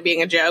life and it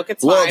being a joke.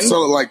 It's fine.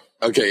 So like,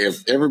 okay,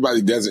 if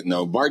everybody doesn't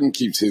know, Barton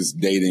keeps his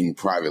dating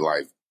private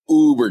life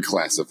uber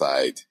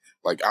classified.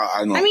 Like,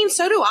 I mean,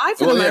 so do I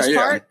for the most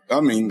part.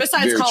 I mean,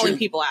 besides calling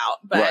people out,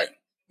 but. Right.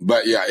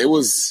 But yeah, it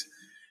was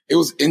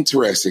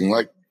interesting.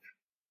 Like,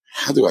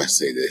 how do I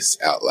say this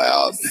out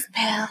loud?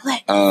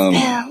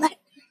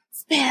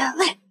 Spell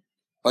it.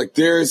 Like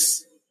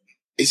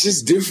it's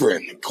just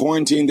different.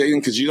 Quarantine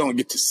dating, because you don't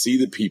get to see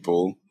the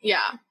people.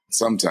 Yeah.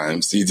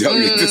 Sometimes you don't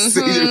get to see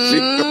the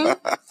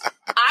people.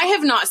 I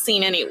have not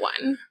seen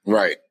anyone.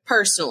 Right.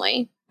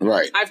 Personally.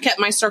 Right. I've kept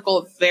my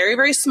circle very,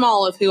 very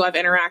small of who I've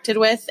interacted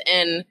with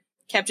and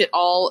kept it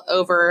all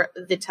over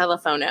the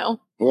telephono.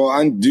 Well,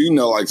 I do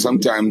know, like,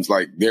 sometimes,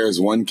 like, there's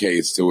one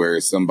case to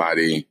where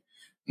somebody,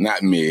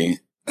 not me.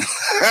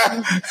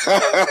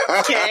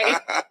 Okay.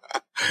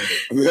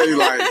 They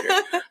like,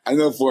 I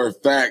know for a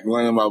fact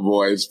one of my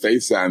boys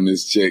FaceTimed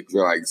this chick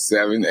for like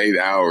 7-8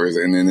 hours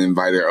and then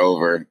invite her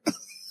over.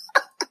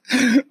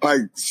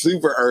 Like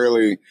super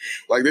early.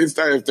 Like they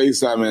started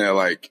FaceTiming at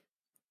like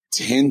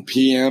 10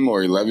 p.m.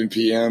 or 11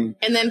 p.m.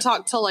 And then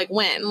talk till like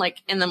when? Like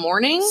in the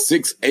morning?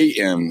 6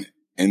 a.m.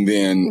 And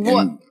then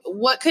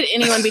what could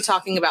anyone be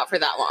talking about for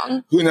that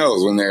long? Who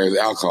knows when there's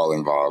alcohol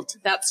involved?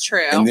 That's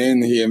true. And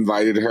then he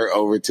invited her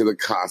over to the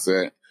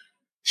casa.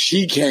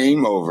 She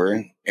came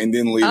over and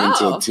didn't leave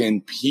until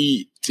 10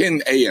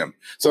 a.m.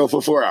 So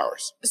for 4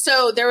 hours.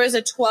 So there was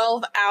a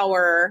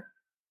 12-hour.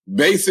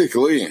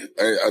 Basically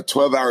a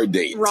 12-hour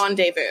date.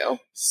 Rendezvous.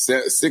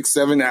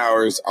 6-7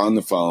 hours on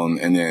the phone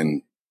and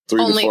then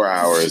 3 to 4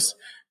 hours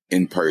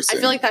in person. I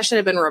feel like that should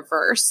have been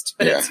reversed,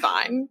 but it's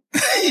fine.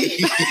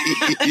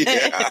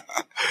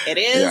 It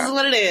is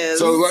what it is.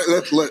 So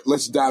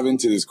let's dive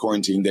into this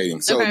quarantine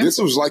dating. So this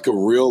was like a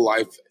real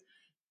life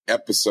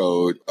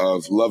episode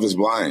of Love is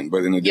Blind,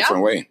 but in a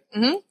different way.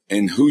 Mm-hmm.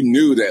 And who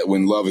knew that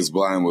when Love is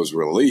Blind was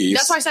released?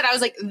 That's why I said, I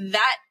was like,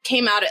 that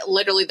came out at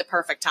literally the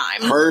perfect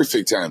time.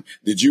 Perfect time.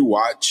 Did you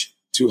watch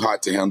Too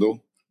Hot to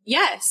Handle?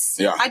 Yes.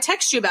 Yeah. I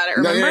texted you about it,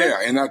 remember?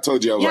 Yeah. And I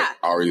told you I was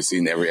like, already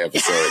seen every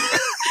episode.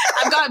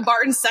 I've got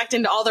Barton sucked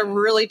into all the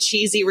really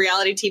cheesy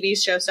reality TV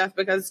show stuff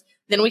because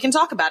then we can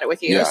talk about it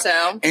with you. Yeah.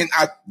 So. And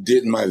I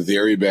did my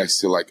very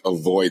best to like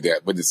avoid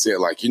that, but it said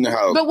like, you know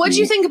how. But what did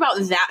you think about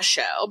that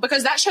show?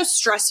 Because that show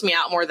stressed me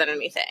out more than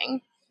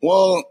anything.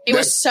 Well, it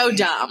was so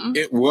dumb.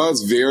 It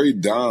was very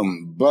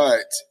dumb,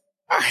 but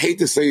I hate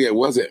to say it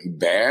wasn't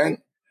bad,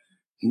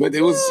 but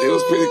it was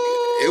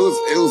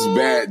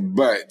bad,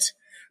 but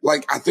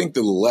like, I think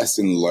the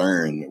lesson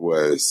learned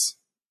was.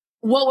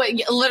 Well,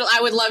 I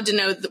would love to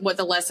know what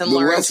the lesson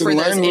learned for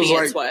those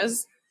idiots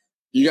was.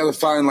 You got to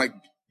find like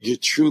your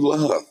true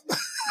love.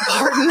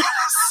 Pardon? I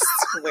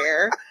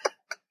swear.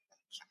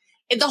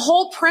 The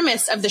whole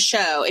premise of the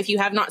show, if you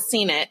have not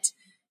seen it,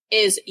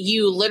 is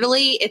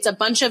it's a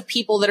bunch of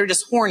people that are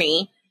just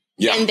horny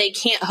and they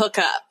can't hook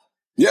up.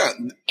 Yeah.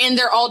 And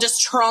they're all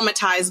just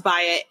traumatized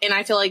by it. And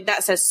I feel like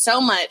that says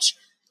so much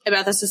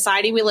about the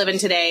society we live in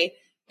today.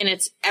 And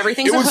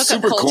everything's a hookup culture.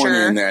 It was super corny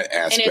in that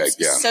aspect, and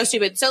it's so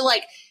stupid. So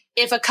like,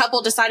 if a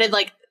couple decided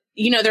like,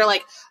 they're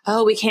like,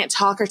 oh, we can't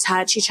talk or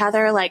touch each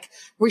other. Like,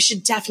 we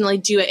should definitely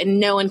do it and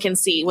no one can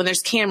see when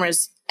there's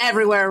cameras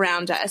everywhere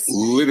around us.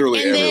 Literally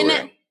everywhere. And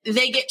then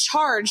they get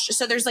charged.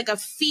 So there's like a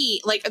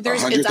fee, like it's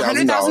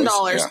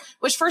 $100,000,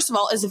 which first of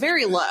all is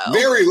very low.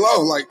 Very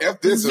low. Like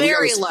F this.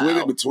 Very low. Split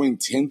it between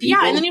 10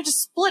 people. Yeah. And then you have to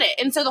split it.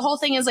 And so the whole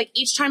thing is like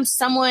each time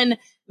someone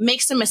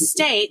makes a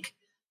mistake,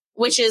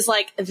 which is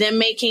like them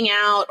making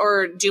out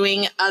or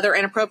doing other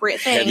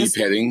inappropriate things.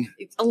 Heavy petting.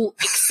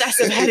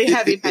 Excessive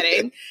heavy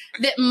petting.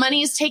 That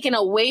money is taken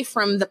away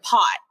from the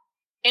pot.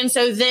 And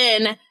so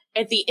then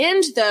at the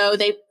end, though,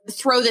 they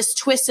throw this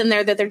twist in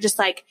there that they're just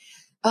like,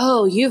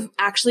 oh, you've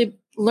actually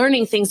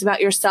learning things about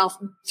yourself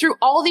through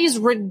all these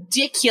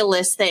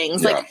ridiculous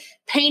things, like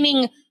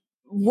painting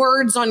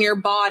words on your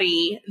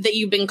body that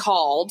you've been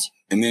called.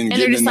 And then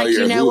they're just like,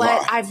 you know hoo-ha.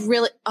 what? I've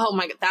really, oh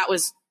my God, that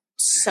was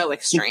so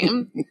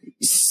extreme.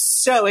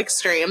 So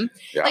extreme.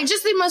 Yeah. Like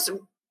just the most,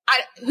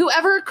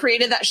 whoever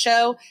created that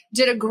show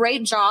did a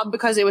great job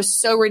because it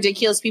was so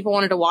ridiculous. People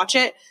wanted to watch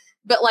it.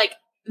 But like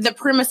the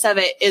premise of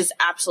it is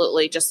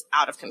absolutely just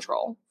out of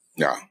control.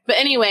 Yeah. But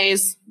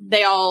anyways,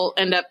 they all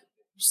end up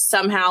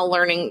somehow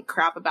learning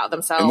crap about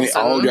themselves. And they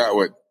all got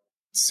what,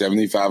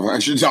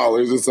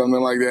 $7,500 or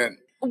something like that.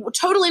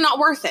 Totally not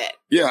worth it.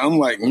 Yeah. I'm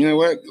like, you know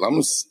what?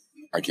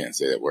 I can't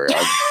say that word.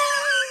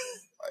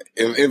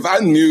 If I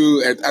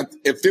knew,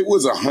 if it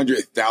was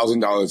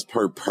 $100,000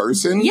 per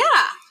person. Yeah.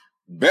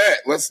 Bet.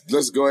 Let's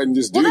go ahead and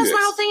just do this. Well, that's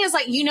my whole thing is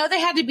like, they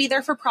had to be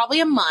there for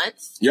probably a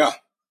month. Yeah.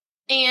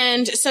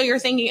 And so you're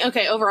thinking,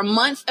 okay, over a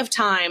month of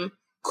time,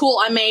 cool,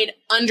 I made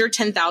under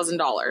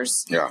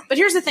 $10,000. Yeah. But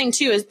here's the thing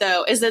too, is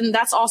then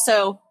that's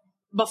also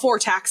before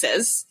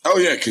taxes. Oh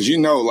yeah. Cause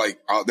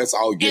that's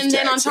all gift and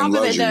tax. And then on top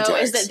of it though,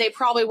 tax. is that they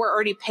probably were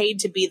already paid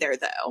to be there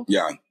though.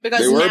 Yeah.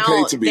 Because they were now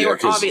paid to be there.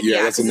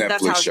 That's a Netflix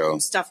that's how show.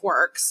 Stuff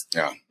works.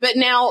 Yeah. But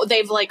now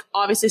they've like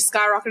obviously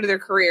skyrocketed their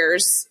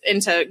careers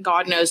into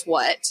God knows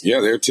what.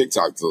 Yeah. Their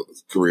TikTok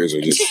careers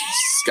are just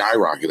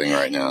skyrocketing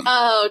right now.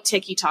 Oh,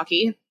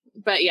 ticky-tacky.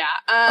 But yeah.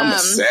 I'm a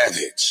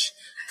savage.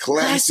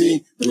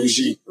 Classy,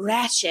 bougie,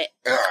 ratchet.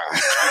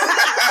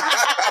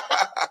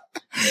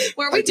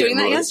 Were we doing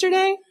that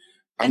yesterday?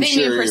 I think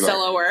me and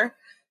Priscilla were.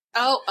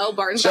 Oh,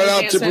 Barton's shout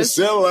out to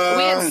Priscilla.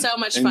 We had so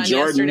much fun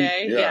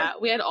yesterday. Yeah,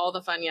 we had all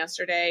the fun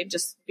yesterday,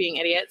 just being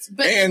idiots.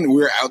 And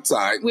we were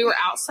outside. We were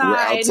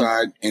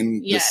outside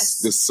in the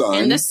sun.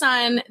 In the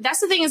sun. That's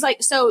the thing is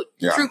like, so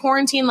through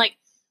quarantine, like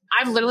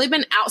I've literally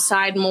been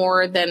outside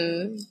more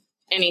than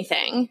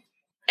anything.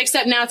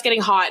 Except now it's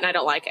getting hot and I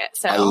don't like it.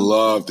 So I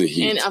love the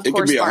heat. And it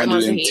could be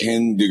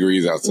 110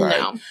 degrees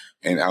outside.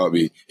 And I would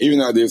be, even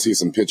though I did see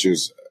some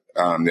pictures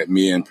that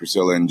me and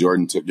Priscilla and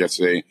Jordan took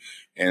yesterday,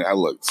 and I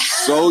looked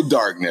so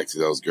dark next to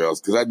those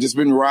girls because I've just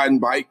been riding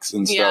bikes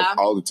and stuff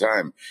all the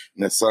time.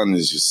 And the sun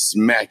is just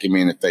smacking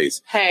me in the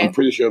face. Hey. I'm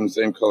pretty sure I'm the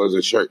same color as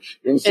the shirt.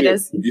 You it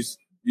is.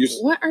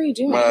 What are you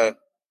doing?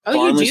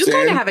 You do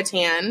kind of have a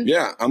tan.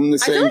 Yeah, I'm the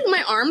same. I feel like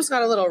my arms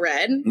got a little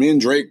red. Me and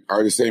Drake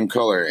are the same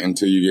color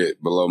until you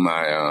get below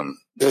my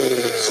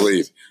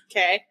sleeve.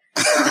 Okay.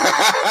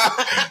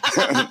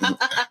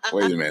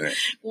 Wait a minute.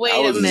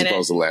 I wasn't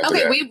supposed to laugh at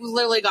okay, that. we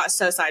literally got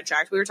so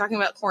sidetracked. We were talking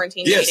about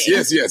quarantine yes, dating.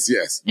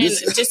 Yes.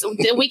 And just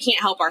we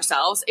can't help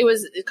ourselves. It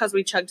was because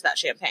we chugged that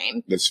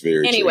champagne. That's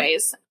very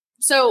Anyways, true.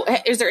 So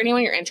is there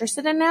anyone you're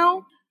interested in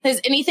now?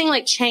 Has anything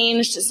like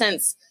changed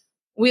since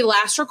we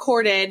last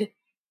recorded?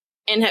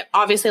 And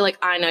obviously, like,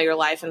 I know your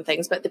life and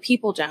things, but the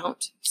people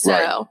don't.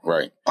 So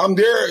right. Are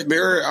there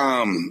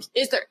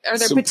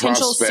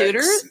potential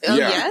suitors? Oh,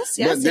 yes.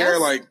 But they're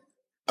like,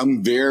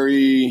 I'm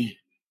very,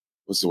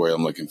 what's the word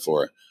I'm looking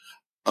for?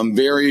 I'm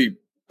very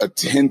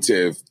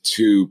attentive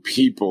to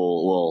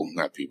people. Well,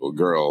 not people,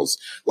 girls.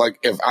 Like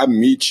if I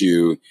meet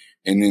you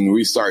and then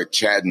we start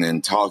chatting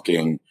and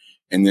talking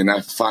and then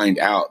I find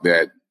out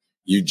that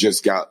you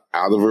just got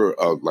out of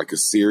a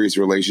serious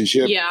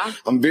relationship. Yeah.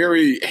 I'm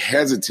very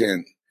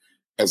hesitant,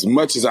 as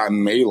much as I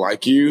may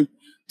like you,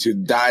 to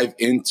dive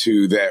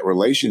into that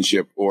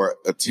relationship or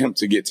attempt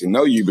to get to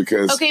know you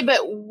because. Okay,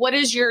 but what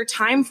is your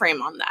time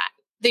frame on that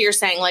you're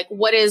saying? Like,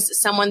 what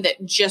is someone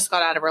that just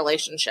got out of a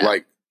relationship?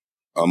 Like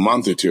a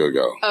month or two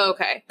ago. Oh,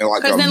 okay. And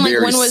like a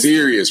very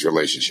serious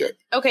relationship.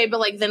 Okay, but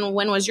like then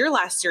when was your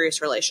last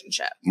serious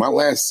relationship? My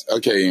last,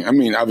 I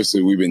mean,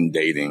 obviously we've been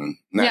dating,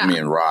 not me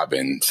and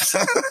Robin,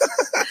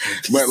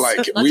 but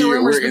like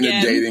we're in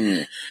a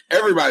dating.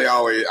 Everybody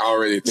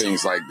already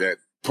thinks like that.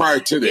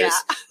 Prior to this,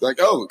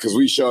 because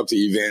we show up to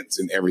events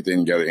and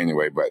everything together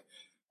anyway. But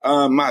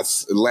my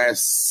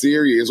last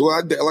serious,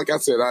 like I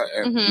said,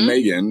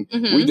 Megan,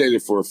 we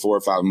dated for 4 or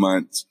 5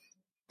 months,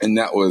 and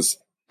that was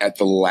at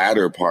the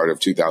latter part of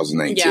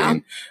 2019. Yeah.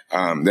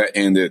 That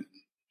ended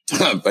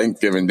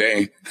Thanksgiving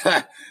Day.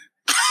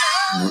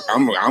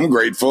 I'm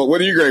grateful.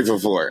 What are you grateful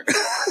for?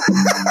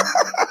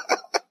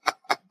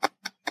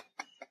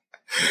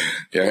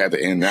 I had to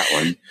end that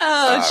one.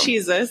 Oh,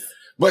 Jesus.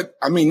 But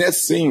I mean, that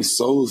seems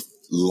so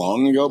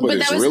long ago, but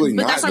it's really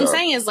not. But that's what I'm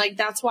saying is like,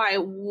 that's why,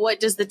 what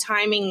does the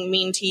timing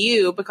mean to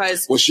you?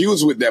 Because. Well, she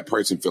was with that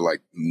person for like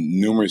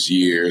numerous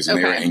years and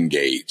they were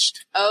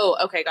engaged. Oh,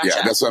 okay. Gotcha.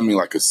 Yeah. That's what I mean.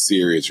 Like a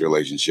serious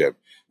relationship,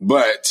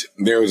 but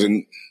there was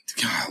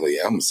golly,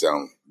 I'm gonna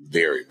sound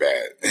very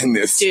bad in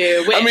this.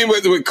 Dude, I mean,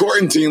 with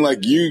quarantine,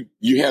 like you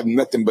have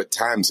nothing but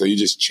time. So you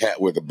just chat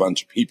with a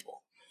bunch of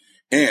people.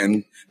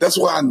 And that's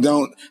why I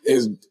don't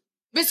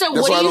But so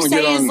what do you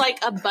say is like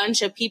a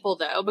bunch of people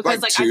though?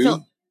 Because like I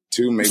feel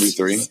 2, maybe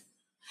 3.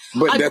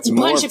 But that's a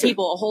more bunch of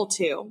people, a whole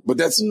 2. But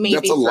that's maybe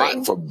a 3.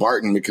 lot for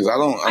Barton because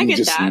I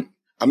get that.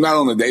 I'm not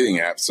on the dating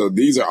app. So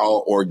these are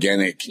all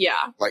organic,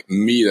 like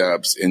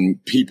meetups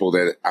and people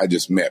that I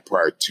just met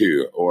prior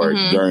to or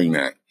during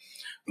that.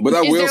 But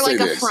I will say this. Is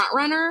there like a front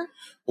runner?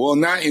 Well,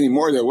 not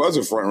anymore. There was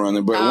a front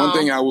runner. But one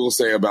thing I will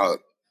say about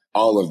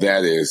all of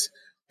that is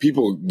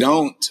people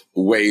don't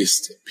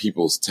waste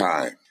people's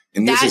time.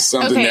 And this is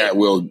something that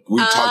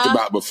we talked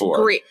about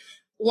before. Great.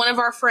 One of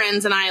our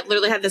friends and I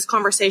literally had this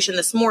conversation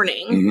this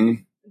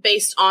morning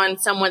based on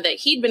someone that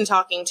he'd been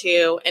talking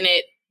to, and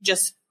it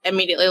just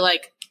immediately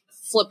like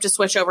flipped a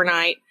switch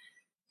overnight.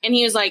 And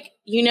he was like,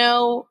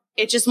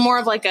 it's just more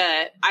of like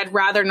I'd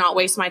rather not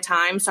waste my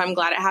time. So I'm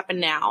glad it happened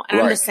now. And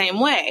I'm the same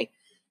way.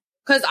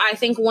 Because I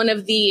think one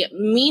of the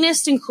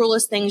meanest and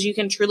cruelest things you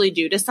can truly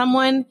do to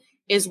someone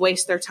is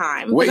waste their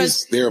time.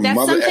 Waste their mother effing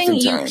time. That's something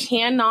you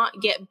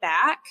cannot get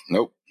back.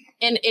 Nope.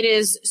 And it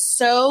is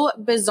so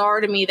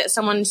bizarre to me that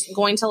someone's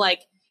going to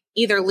like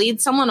either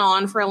lead someone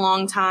on for a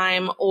long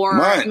time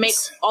or make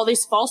all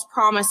these false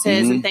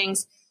promises and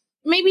things.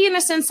 Maybe in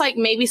a sense, like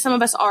maybe some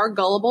of us are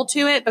gullible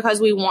to it because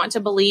we want to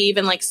believe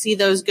and like see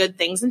those good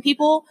things in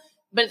people.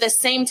 But at the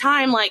same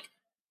time, like,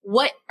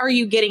 what are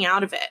you getting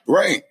out of it?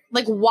 Right.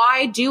 Like,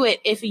 why do it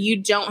if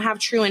you don't have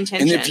true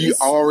intentions? And if you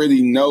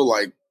already know,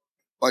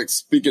 like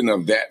speaking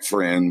of that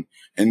friend,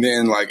 and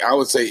then like I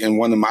would say in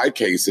one of my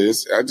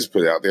cases, I just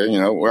put it out there,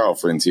 we're all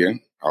friends here.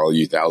 All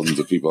you thousands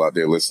of people out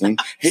there listening.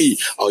 Hey,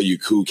 all you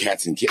cool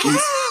cats and kittens.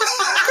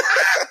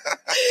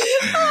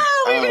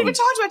 We haven't even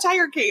talked about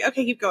Tiger King.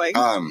 Okay, keep going.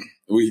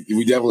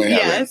 We definitely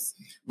haven't. Yes.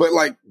 But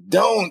like,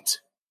 don't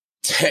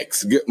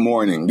text good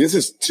morning. This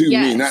is to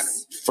me, not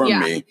from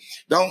me.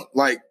 Don't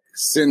like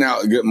send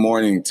out a good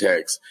morning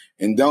text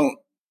and don't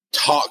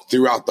talk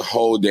throughout the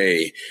whole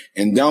day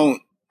and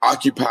don't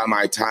occupy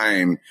my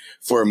time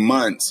for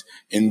months.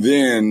 And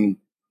then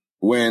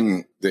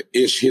when the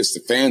ish hits the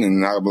fan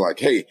and I'll be like,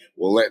 hey,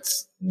 well,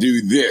 let's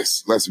do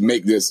this. Let's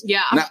make this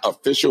not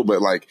official,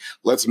 but like,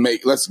 let's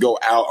go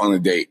out on a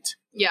date.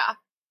 Yeah.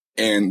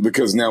 And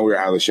because now we're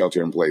out of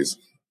shelter in place.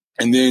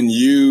 And then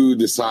you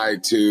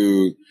decide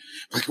to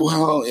like,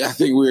 well, I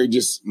think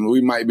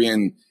we might be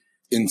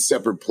in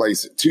separate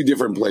places, 2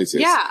 different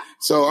places. Yeah.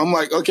 So I'm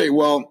like, okay,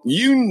 well,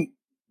 you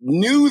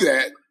knew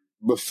that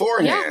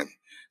beforehand. Yeah.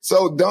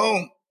 So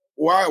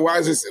why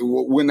is this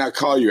when I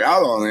call you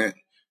out on it?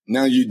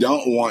 Now you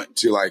don't want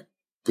to like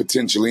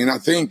potentially, and I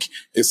think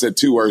it's the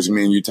 2 words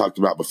me and you talked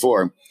about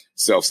before,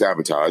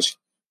 self-sabotage.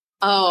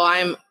 Oh,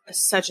 I'm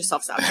such a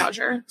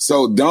self-sabotager.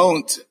 So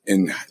don't,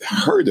 in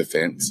her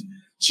defense,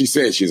 she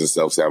said she's a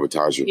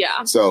self-sabotager.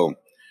 Yeah. So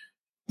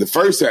the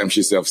first time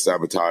she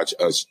self-sabotaged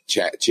us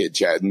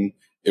chit-chatting,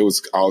 it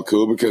was all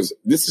cool because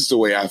this is the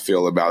way I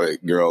feel about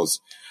it, girls.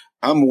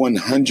 I'm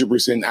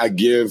 100%.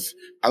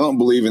 I don't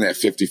believe in that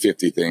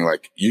 50-50 thing.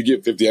 Like you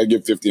give 50, I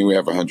give 50 and we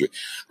have 100.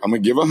 I'm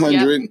going to give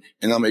 100 and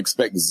I'm going to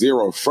expect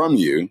 0 from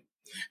you.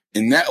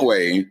 In that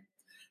way,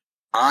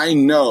 I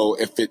know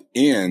if it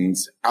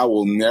ends, I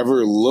will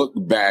never look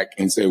back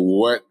and say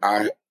what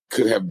I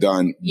could have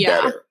done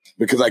better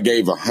because I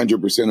gave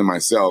 100% of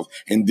myself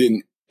and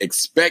didn't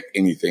expect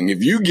anything.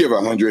 If you give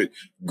 100,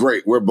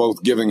 great. We're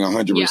both giving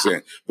 100%. Yeah.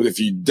 But if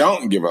you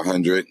don't give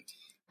 100,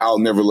 I'll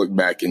never look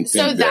back and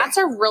think that's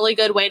a really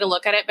good way to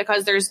look at it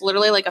because there's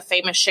literally like a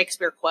famous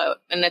Shakespeare quote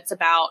and it's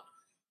about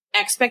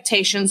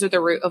expectations are the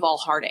root of all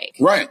heartache.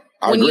 Right.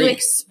 When you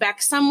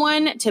expect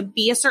someone to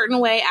be a certain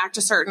way, act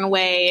a certain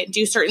way,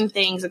 do certain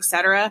things,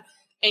 etc.,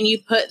 and you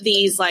put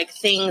these like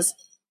things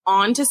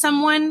onto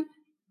someone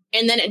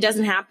and then it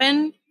doesn't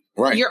happen,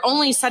 you're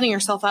only setting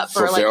yourself up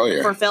for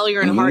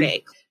failure and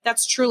heartache.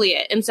 That's truly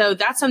it. And so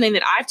that's something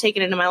that I've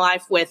taken into my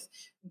life with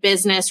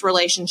business,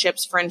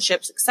 relationships,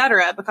 friendships,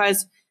 etc.,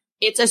 because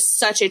it's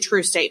such a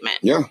true statement.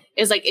 Yeah.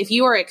 It's like if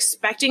you are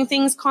expecting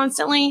things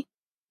constantly,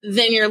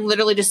 then you're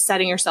literally just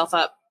setting yourself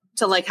up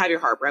to like have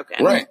your heart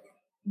broken. Right.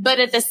 But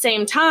at the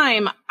same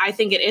time, I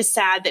think it is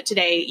sad that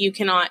today you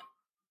cannot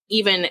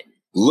even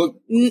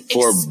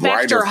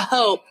expect or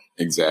hope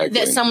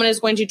that someone is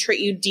going to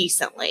treat you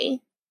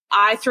decently.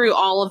 I threw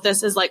all of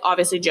this as like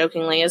obviously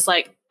jokingly is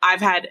like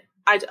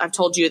I've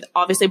told you,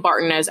 obviously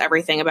Barton knows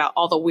everything about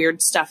all the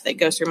weird stuff that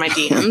goes through my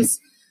DMs.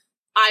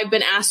 I've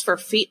been asked for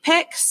feet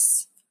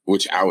pics.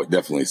 Which I would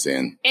definitely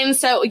send. And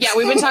so,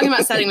 we've been talking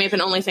about setting me up in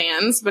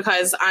OnlyFans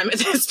because I'm at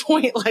this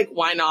point, like,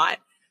 why not?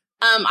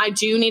 I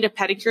do need a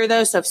pedicure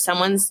though. So if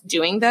someone's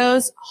doing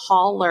those,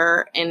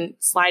 holler and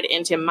slide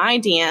into my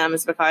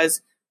DMs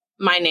because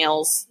my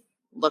nails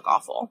look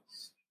awful.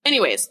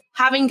 Anyways,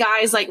 having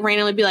guys like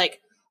randomly be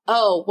like,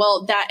 oh,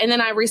 well that, and then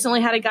I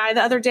recently had a guy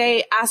the other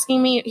day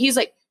asking me, he's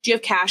like, do you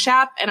have Cash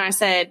App? And I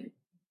said,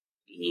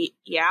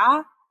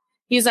 yeah.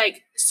 He's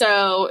like,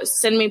 so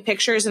send me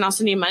pictures and I'll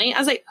send you money. I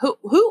was like,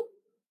 who?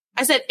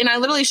 I said, and I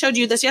literally showed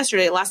you this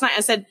last night.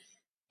 I said,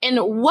 in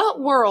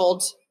what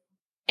world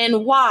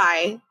and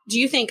why do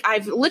you think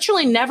I've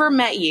literally never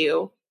met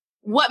you?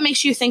 What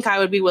makes you think I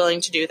would be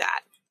willing to do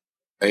that?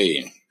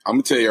 Hey, I'm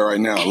going to tell you right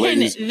now,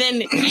 ladies. And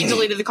then he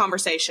deleted the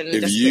conversation.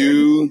 If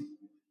you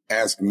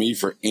ask me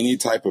for any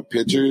type of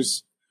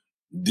pictures,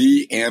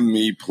 DM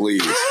me,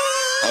 please.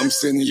 I'm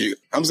sending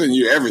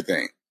you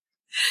everything.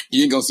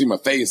 You ain't gonna see my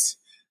face.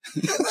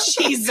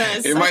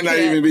 Jesus. It might not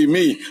even be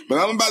me, but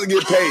I'm about to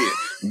get paid.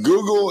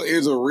 Google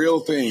is a real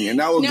thing,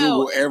 and I will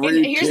Google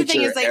every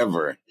picture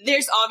ever.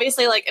 There's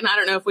obviously like, and I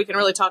don't know if we can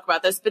really talk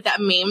about this, but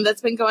that meme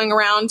that's been going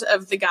around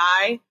of the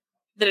guy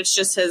that it's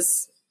just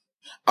his.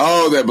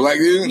 Oh, that black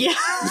dude? Yeah.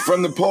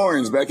 From the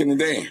porns back in the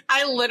day.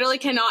 I literally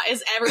cannot,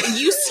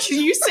 you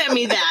sent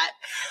me that.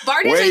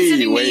 Barton's been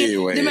sending me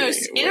the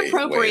most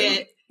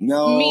inappropriate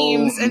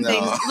memes and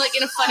things, like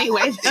in a funny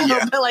way though,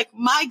 yeah. But like,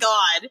 my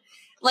God.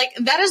 Like,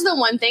 that is the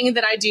one thing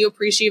that I do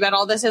appreciate about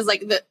all this is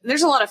like,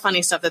 there's a lot of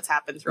funny stuff that's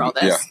happened through all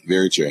this. Yeah,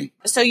 very true.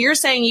 So you're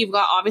saying you've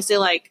got obviously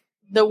like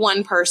the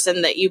one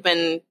person that you've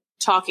been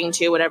talking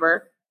to,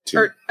 whatever.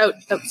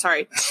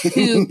 Sorry.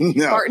 Who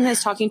Barton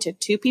is talking to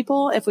 2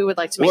 people, if we would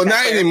like to make that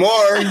not clear.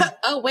 anymore.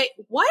 Oh, wait,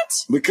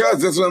 what?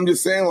 Because that's what I'm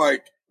just saying,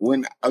 like,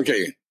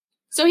 okay.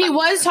 So he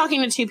was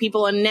talking to 2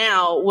 people, and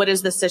now what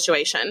is the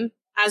situation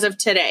as of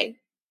today?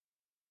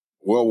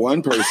 Well,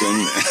 one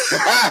person...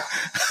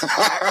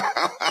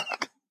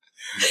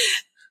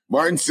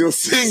 Martin's still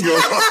single.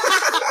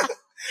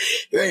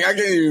 Dang, I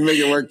can't even make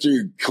it work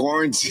through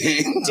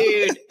quarantine.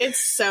 Dude, it's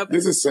so bad.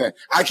 This is sad.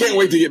 I can't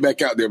wait to get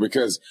back out there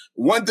because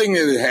one thing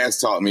that it has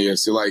taught me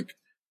is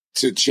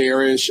to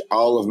cherish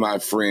all of my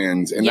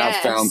friends. And I've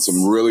found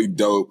some really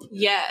dope.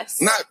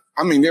 Yes.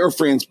 They were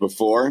friends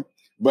before,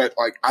 but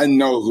like I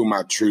know who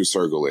my true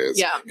circle is.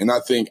 Yeah. And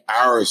I think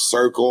our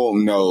circle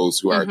knows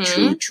who our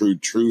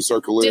true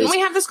circle is. Didn't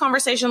we have this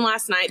conversation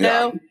last night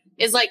though?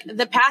 Is like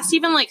the past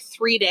even like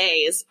 3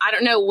 days, I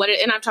don't know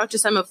and I've talked to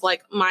some of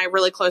like my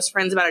really close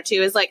friends about it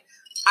too, is like,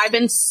 I've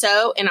been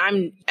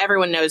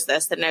everyone knows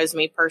this that knows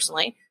me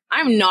personally.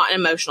 I'm not an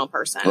emotional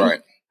person.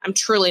 Right. I'm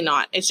truly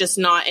not. It's just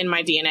not in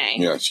my DNA.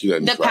 Yeah, she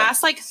doesn't. The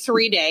past like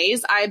 3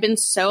 days, I've been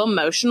so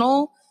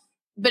emotional,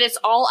 but it's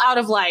all out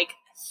of like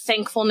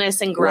thankfulness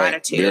and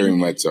gratitude. Right. Very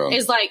much so.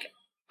 Is like,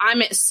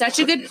 I'm at such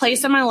a good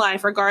place in my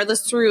life,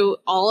 regardless through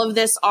all of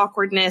this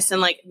awkwardness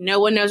and like,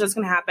 no one knows what's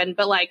going to happen,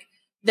 but like,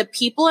 the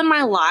people in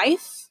my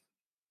life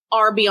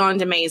are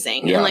beyond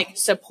amazing and like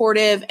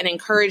supportive and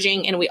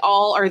encouraging, and we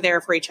all are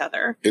there for each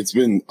other. It's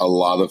been a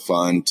lot of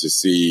fun to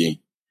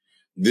see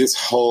this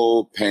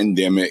whole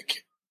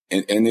pandemic,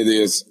 and it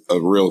is a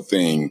real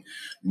thing,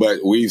 but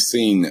we've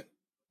seen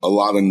a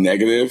lot of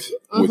negative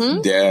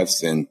with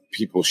deaths and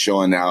people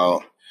showing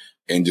out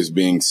and just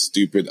being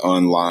stupid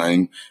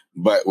online.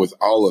 But with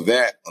all of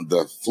that,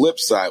 the flip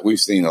side, we've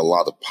seen a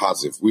lot of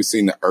positive. We've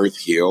seen the earth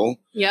heal.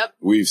 Yep.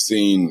 We've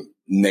seen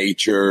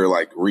nature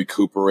like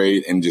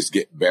recuperate and just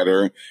get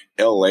better.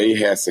 LA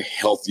has the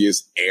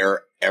healthiest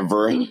air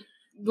ever.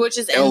 Which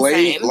is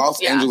insane.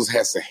 Los Angeles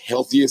has the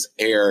healthiest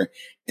air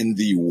in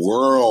the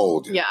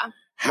world. Yeah.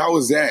 How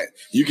is that?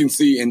 You can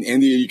see in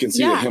India, you can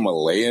see the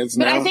Himalayas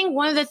now. But I think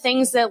one of the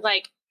things that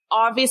like,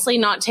 obviously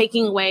not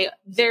taking away,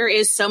 there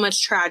is so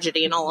much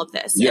tragedy in all of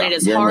this. Yeah, and it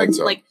is hard.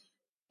 So. Like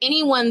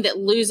anyone that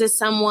loses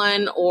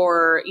someone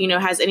or,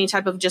 has any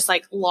type of just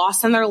like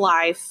loss in their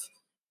life,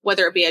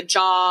 whether it be a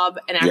job,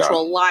 an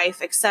actual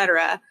life,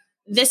 etc.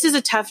 This is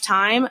a tough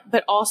time,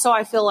 but also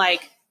I feel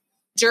like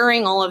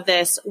during all of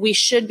this, we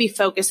should be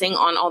focusing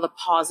on all the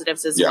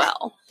positives as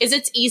well.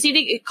 It's easy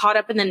to get caught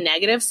up in the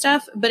negative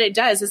stuff, but it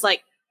does. It's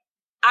like,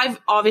 I've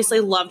obviously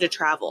loved to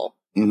travel.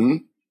 Mm-hmm.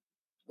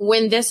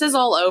 When this is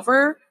all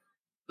over,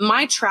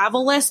 my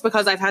travel list,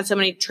 because I've had so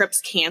many trips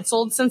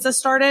canceled since this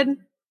started,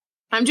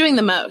 I'm doing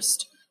the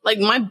most. Like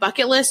my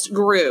bucket list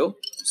grew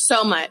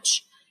so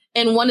much.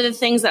 And one of the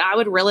things that I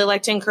would really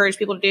like to encourage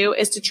people to do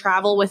is to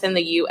travel within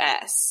the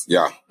U.S.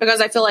 Yeah.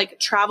 Because I feel like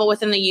travel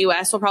within the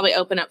U.S. will probably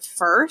open up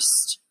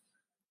first.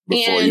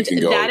 Before you can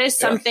go. That is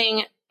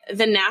something,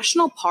 the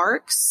national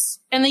parks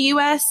in the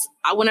U.S.,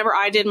 whenever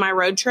I did my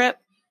road trip,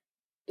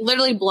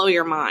 literally blow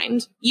your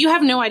mind. You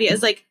have no idea.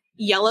 It's like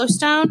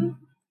Yellowstone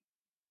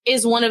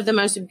is one of the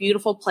most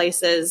beautiful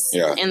places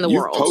in the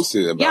world. You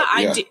posted about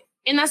I do.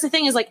 And that's the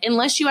thing is like,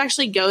 unless you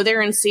actually go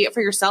there and see it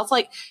for yourself,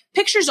 like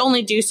pictures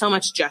only do so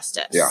much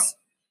justice. Yeah.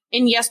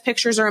 And yes,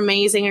 pictures are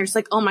amazing. You're just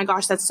like, oh my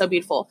gosh, that's so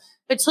beautiful.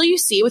 But till you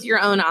see with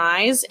your own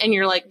eyes and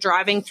you're like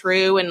driving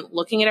through and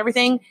looking at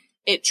everything,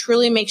 it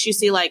truly makes you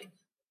see like,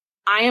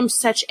 I am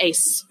such a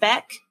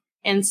speck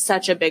in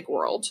such a big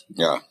world.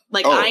 Yeah.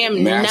 Like I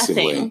am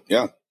massively. nothing.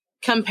 Yeah.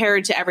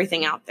 Compared to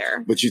everything out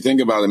there. But you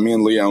think about it, me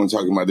and Leon were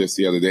talking about this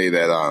the other day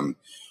that,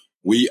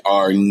 we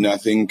are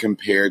nothing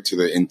compared to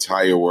the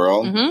entire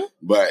world,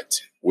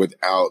 but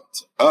without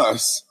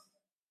us,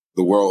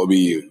 the world would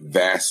be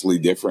vastly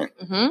different.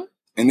 Mm-hmm.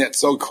 And that's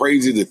so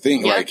crazy to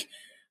think, like,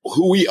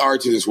 who we are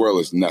to this world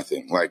is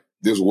nothing. Like,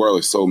 this world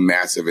is so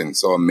massive and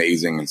so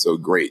amazing and so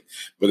great.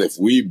 But if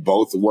we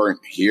both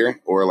weren't here,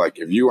 or like,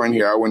 if you weren't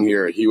here, I wasn't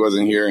here, he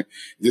wasn't here,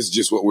 this is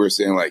just what we're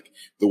saying. Like,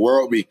 the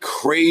world would be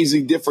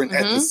crazy different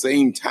at the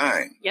same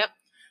time. Yep.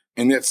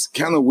 And that's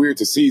kind of weird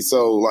to see.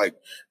 So like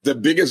the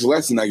biggest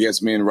lesson, I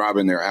guess, me and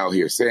Robin are out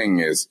here saying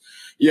is,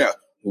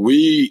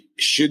 we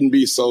shouldn't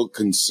be so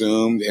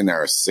consumed in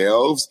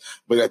ourselves,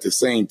 but at the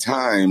same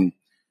time,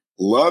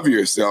 love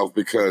yourself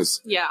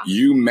because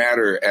you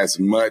matter as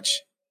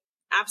much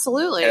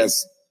absolutely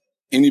as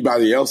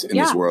anybody else in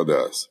this world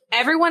does.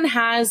 Everyone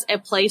has a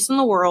place in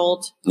the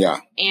world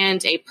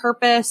and a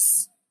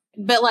purpose,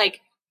 but like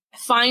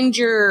find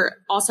your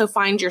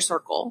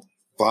circle.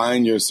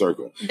 Find your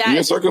circle. And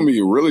your circle can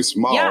be really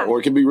small or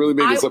it can be really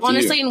big. It's up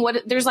honestly, to you.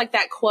 And there's like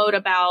that quote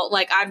about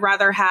like, I'd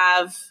rather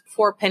have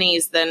 4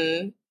 pennies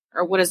than,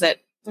 or what is it?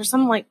 There's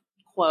some like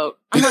quote.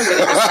 I'm not good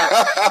at this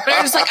stuff. But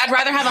I'm just like, I'd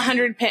rather have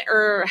 100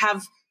 or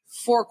have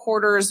 4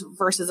 quarters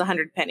versus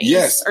 100 pennies.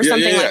 Yes. Or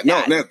something like that. No,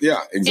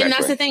 exactly. And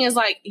that's the thing is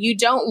like, you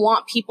don't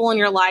want people in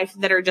your life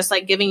that are just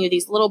like giving you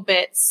these little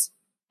bits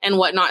and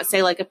whatnot,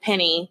 say like a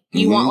penny.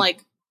 You want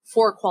like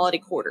 4 quality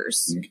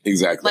quarters.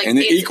 Exactly. Like, and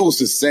it equals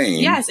the same.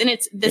 Yes. And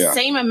it's the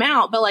same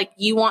amount, but like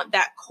you want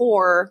that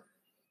core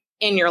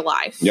in your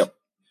life. Yep.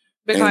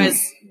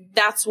 Because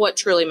that's what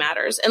truly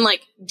matters. And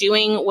like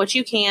doing what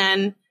you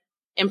can,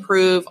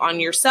 improve on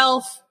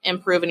yourself,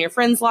 improve in your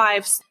friends'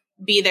 lives,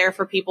 be there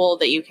for people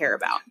that you care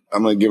about.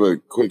 I'm going to give a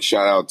quick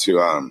shout out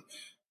to,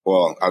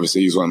 well,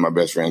 obviously he's one of my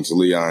best friends,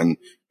 Leon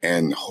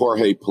and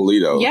Jorge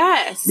Polito.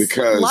 Yes.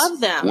 Because love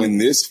them. When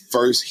this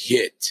first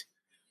hit,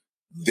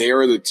 they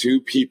were the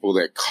 2 people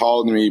that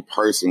called me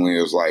personally.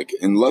 It was like,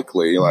 and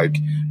luckily, like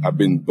I've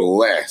been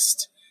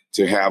blessed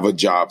to have a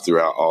job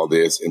throughout all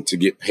this and to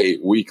get paid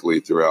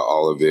weekly throughout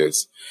all of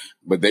this.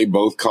 But they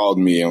both called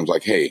me and was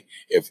like, hey,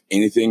 if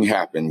anything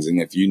happens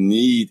and if you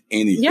need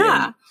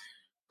anything,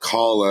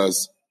 call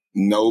us.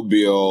 No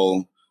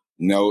bill,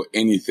 no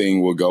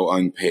anything will go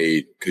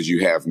unpaid because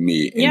you have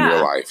me in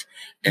your life.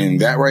 And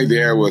that right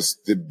there was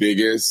the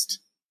biggest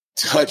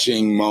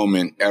touching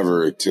moment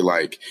ever to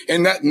like,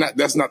 and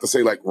that's not to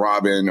say like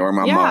Robin or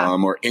my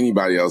mom or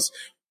anybody else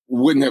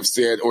wouldn't have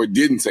said or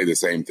didn't say the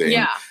same thing.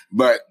 Yeah.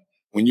 But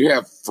when you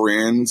have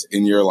friends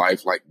in your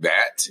life like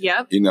that,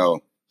 you know,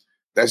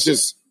 that's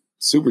just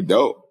super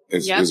dope.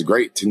 It's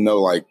great to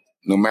know, like,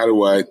 no matter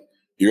what,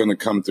 you're going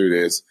to come through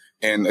this.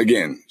 And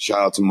again, shout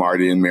out to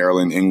Marty and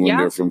Marilyn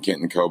Englander from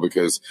Kent & Co.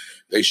 because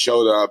they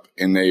showed up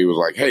and they was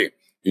like, hey,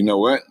 you know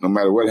what? No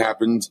matter what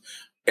happens,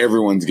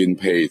 everyone's getting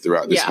paid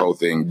throughout this whole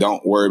thing.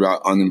 Don't worry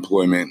about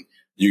unemployment.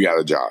 You got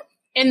a job.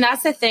 And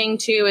that's the thing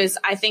too, is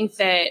I think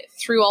that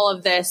through all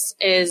of this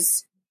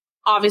is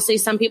obviously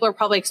some people are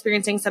probably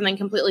experiencing something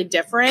completely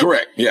different.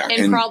 Correct. Yeah.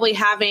 And probably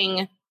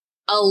having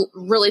a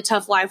really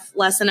tough life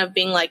lesson of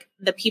being like,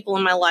 the people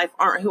in my life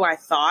aren't who I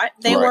thought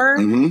they were.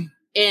 Mm-hmm.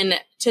 And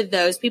to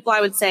those people,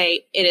 I would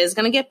say it is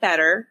going to get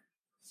better.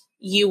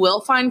 You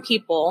will find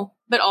people,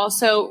 but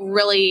also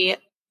really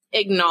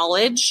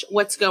acknowledge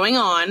what's going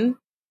on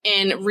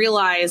and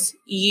realize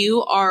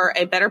you are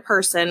a better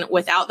person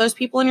without those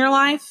people in your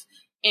life,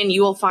 and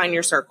you will find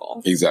your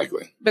circle.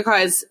 Exactly.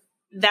 Because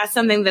that's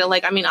something that,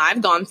 like, I mean,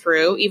 I've gone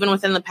through even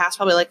within the past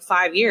probably like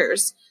 5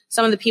 years.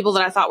 Some of the people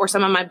that I thought were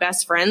some of my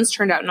best friends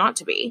turned out not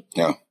to be.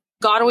 Yeah.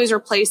 God always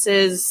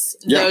replaces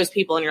those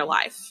people in your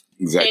life.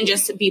 Exactly. And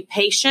just be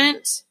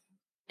patient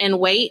and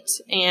wait,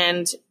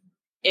 and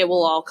it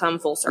will all come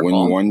full circle.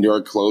 When one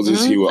door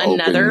closes, he will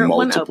open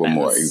multiple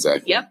more.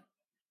 Exactly. Yep.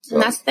 So.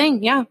 And that's the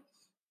thing. Yeah.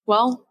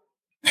 Well,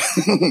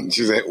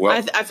 she said,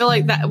 well, I feel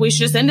like that we should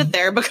just end it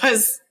there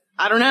because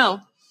I don't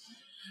know.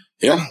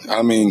 Yeah.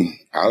 I mean,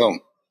 I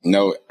don't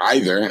know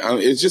either.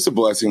 It's just a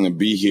blessing to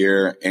be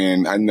here.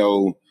 And I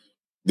know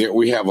that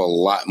we have a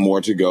lot more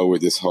to go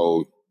with this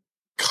whole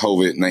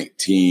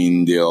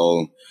COVID-19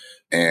 deal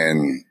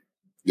and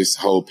this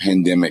whole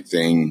pandemic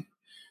thing.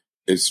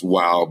 It's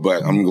wild,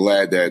 but I'm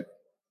glad that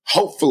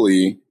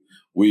hopefully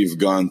we've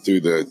gone through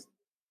the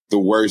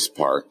worst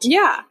part.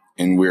 Yeah.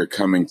 And we're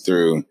coming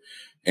through,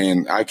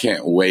 and I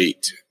can't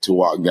wait to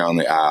walk down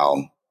the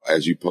aisle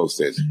as you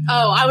posted.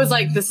 Oh, I was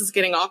like, this is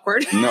getting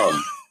awkward. No.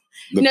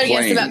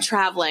 Yes, about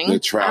traveling. The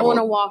travel. I want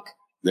to walk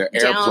the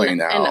airplane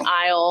down an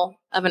aisle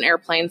of an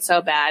airplane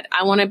so bad.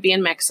 I want to be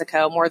in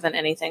Mexico more than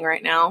anything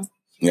right now.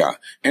 Yeah.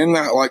 And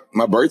like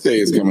my birthday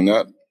is coming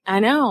up. I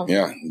know.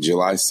 Yeah.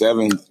 July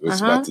 7th. We're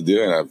about to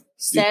do it.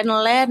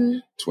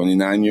 7-11.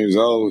 29 years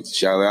old.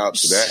 Shout out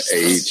to that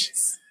age.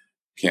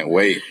 Can't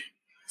wait.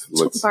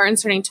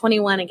 Barton's turning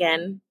 21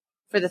 again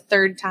for the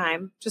 3rd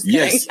time. Just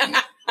kidding.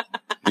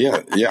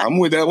 Yes. Yeah. I'm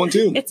with that one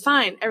too. It's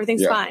fine.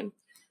 Everything's fine.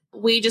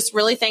 We just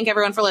really thank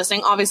everyone for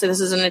listening. Obviously, this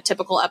isn't a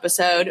typical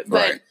episode,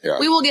 but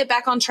we will get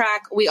back on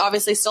track. We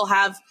obviously still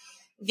have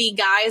the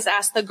guys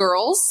ask the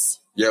girls.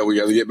 Yeah, we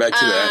got to get back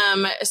to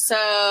that.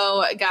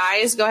 So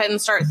guys, go ahead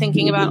and start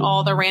thinking about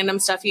all the random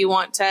stuff you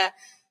want to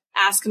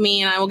ask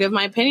me, and I will give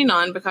my opinion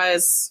on,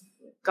 because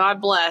God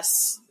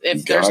bless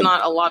if there's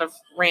not a lot of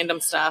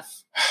random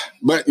stuff.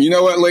 But you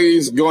know what,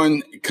 ladies,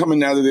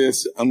 coming out of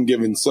this, I'm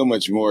giving so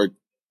much more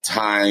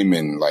time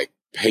and like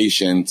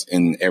patience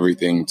and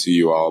everything to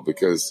you all,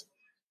 because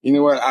you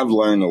know what? I've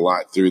learned a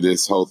lot through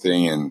this whole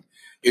thing, and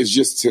it's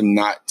just to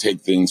not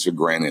take things for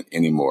granted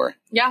anymore.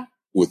 Yeah.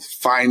 With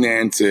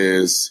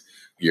finances,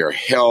 your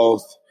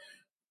health,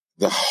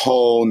 the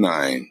whole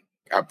 9.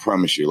 I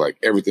promise you, like,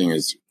 everything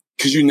is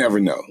Because you never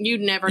know. You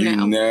never know.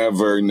 You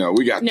never know.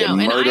 We got the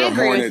murder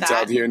hornets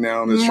out here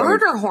now.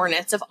 Murder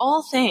hornets, of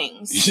all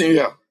things.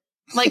 Yeah.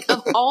 Like,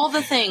 of all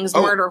the things,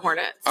 murder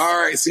hornets.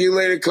 All right. See you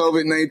later,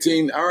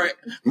 COVID-19. All right.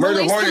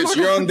 Murder hornets,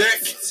 you're on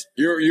deck.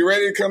 You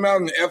ready to come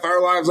out and F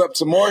our lives up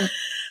some more?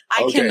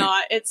 I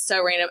cannot. It's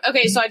so random.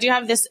 Okay. So I do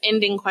have this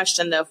ending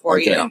question, though, for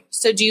you.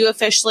 So do you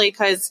officially,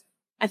 because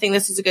I think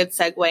this is a good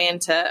segue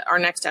into our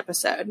next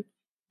episode,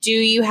 do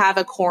you have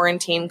a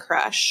quarantine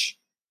crush?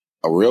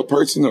 A real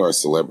person or a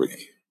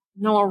celebrity?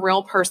 No, a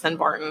real person,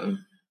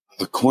 Barton.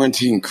 A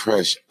quarantine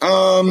crush.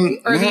 Or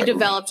have you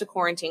developed a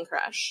quarantine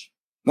crush?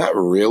 Not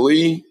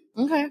really.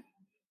 Okay.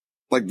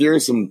 Like there are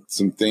some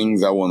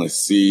things I want to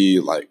see,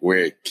 like where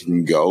it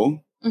can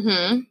go.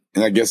 Mm-hmm.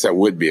 And I guess that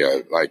would be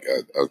a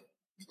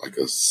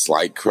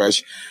slight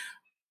crush.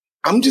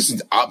 I'm just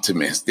an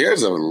optimist.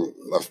 There's a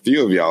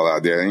few of y'all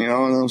out there. You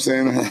know what I'm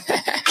saying?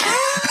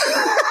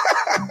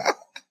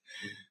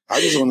 I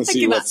just want to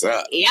see what's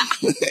up. Yeah.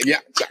 Yeah.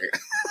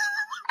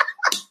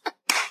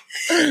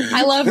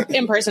 I love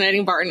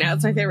impersonating Barton now.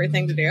 It's my favorite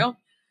thing to do.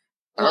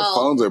 Our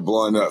phones are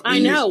blowing up. I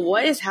know.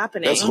 What is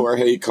happening? That's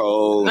Jorge,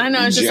 Cole. I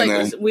know. It's Jenna.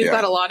 just like we've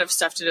got a lot of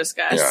stuff to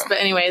discuss. Yeah. But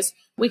anyways,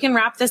 we can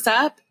wrap this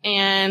up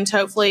and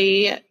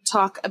hopefully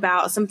talk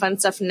about some fun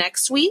stuff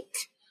next week.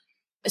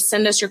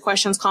 Send us your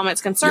questions,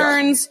 comments,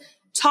 concerns,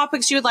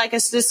 topics you would like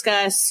us to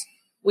discuss.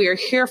 We are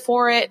here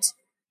for it.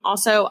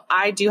 Also,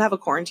 I do have a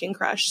quarantine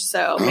crush,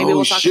 so maybe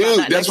we'll talk about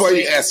that. That's why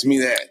you asked me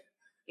that.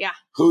 Yeah.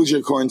 Who's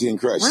your quarantine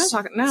crush? We're not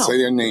talking. No. Say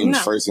their names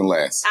first and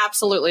last.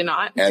 Absolutely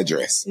not.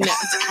 Address. No,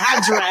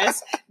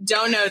 address.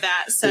 Don't know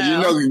that. So you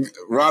know,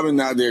 Robin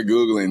out there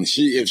Googling.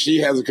 If she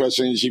has a crush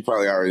on you, she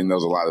probably already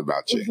knows a lot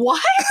about you.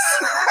 What?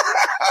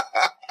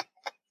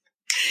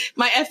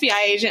 My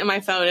FBI agent in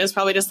my phone is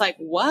probably just like,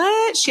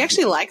 what? She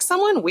actually likes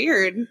someone?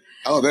 Weird.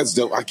 Oh, that's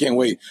dope. I can't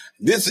wait.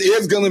 This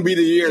is going to be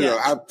the year, though.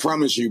 I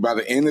promise you, by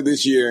the end of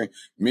this year,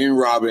 me and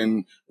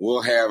Robin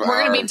will have We're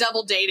going to be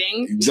double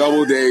dating.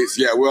 Double dates.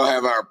 Yeah, we'll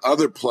have our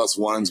other plus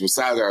ones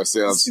besides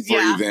ourselves for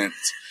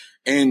events.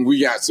 And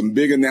we got some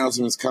big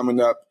announcements coming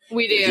up.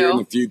 We do. Here in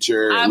the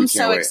future. I'm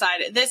so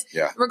excited.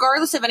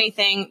 Regardless of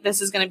anything,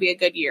 this is going to be a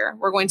good year.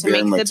 We're going to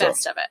make the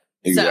best of it.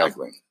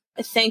 Exactly.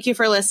 So, thank you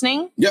for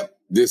listening. Yep.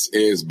 This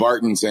is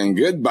Barton saying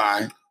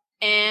goodbye.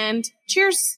 And cheers.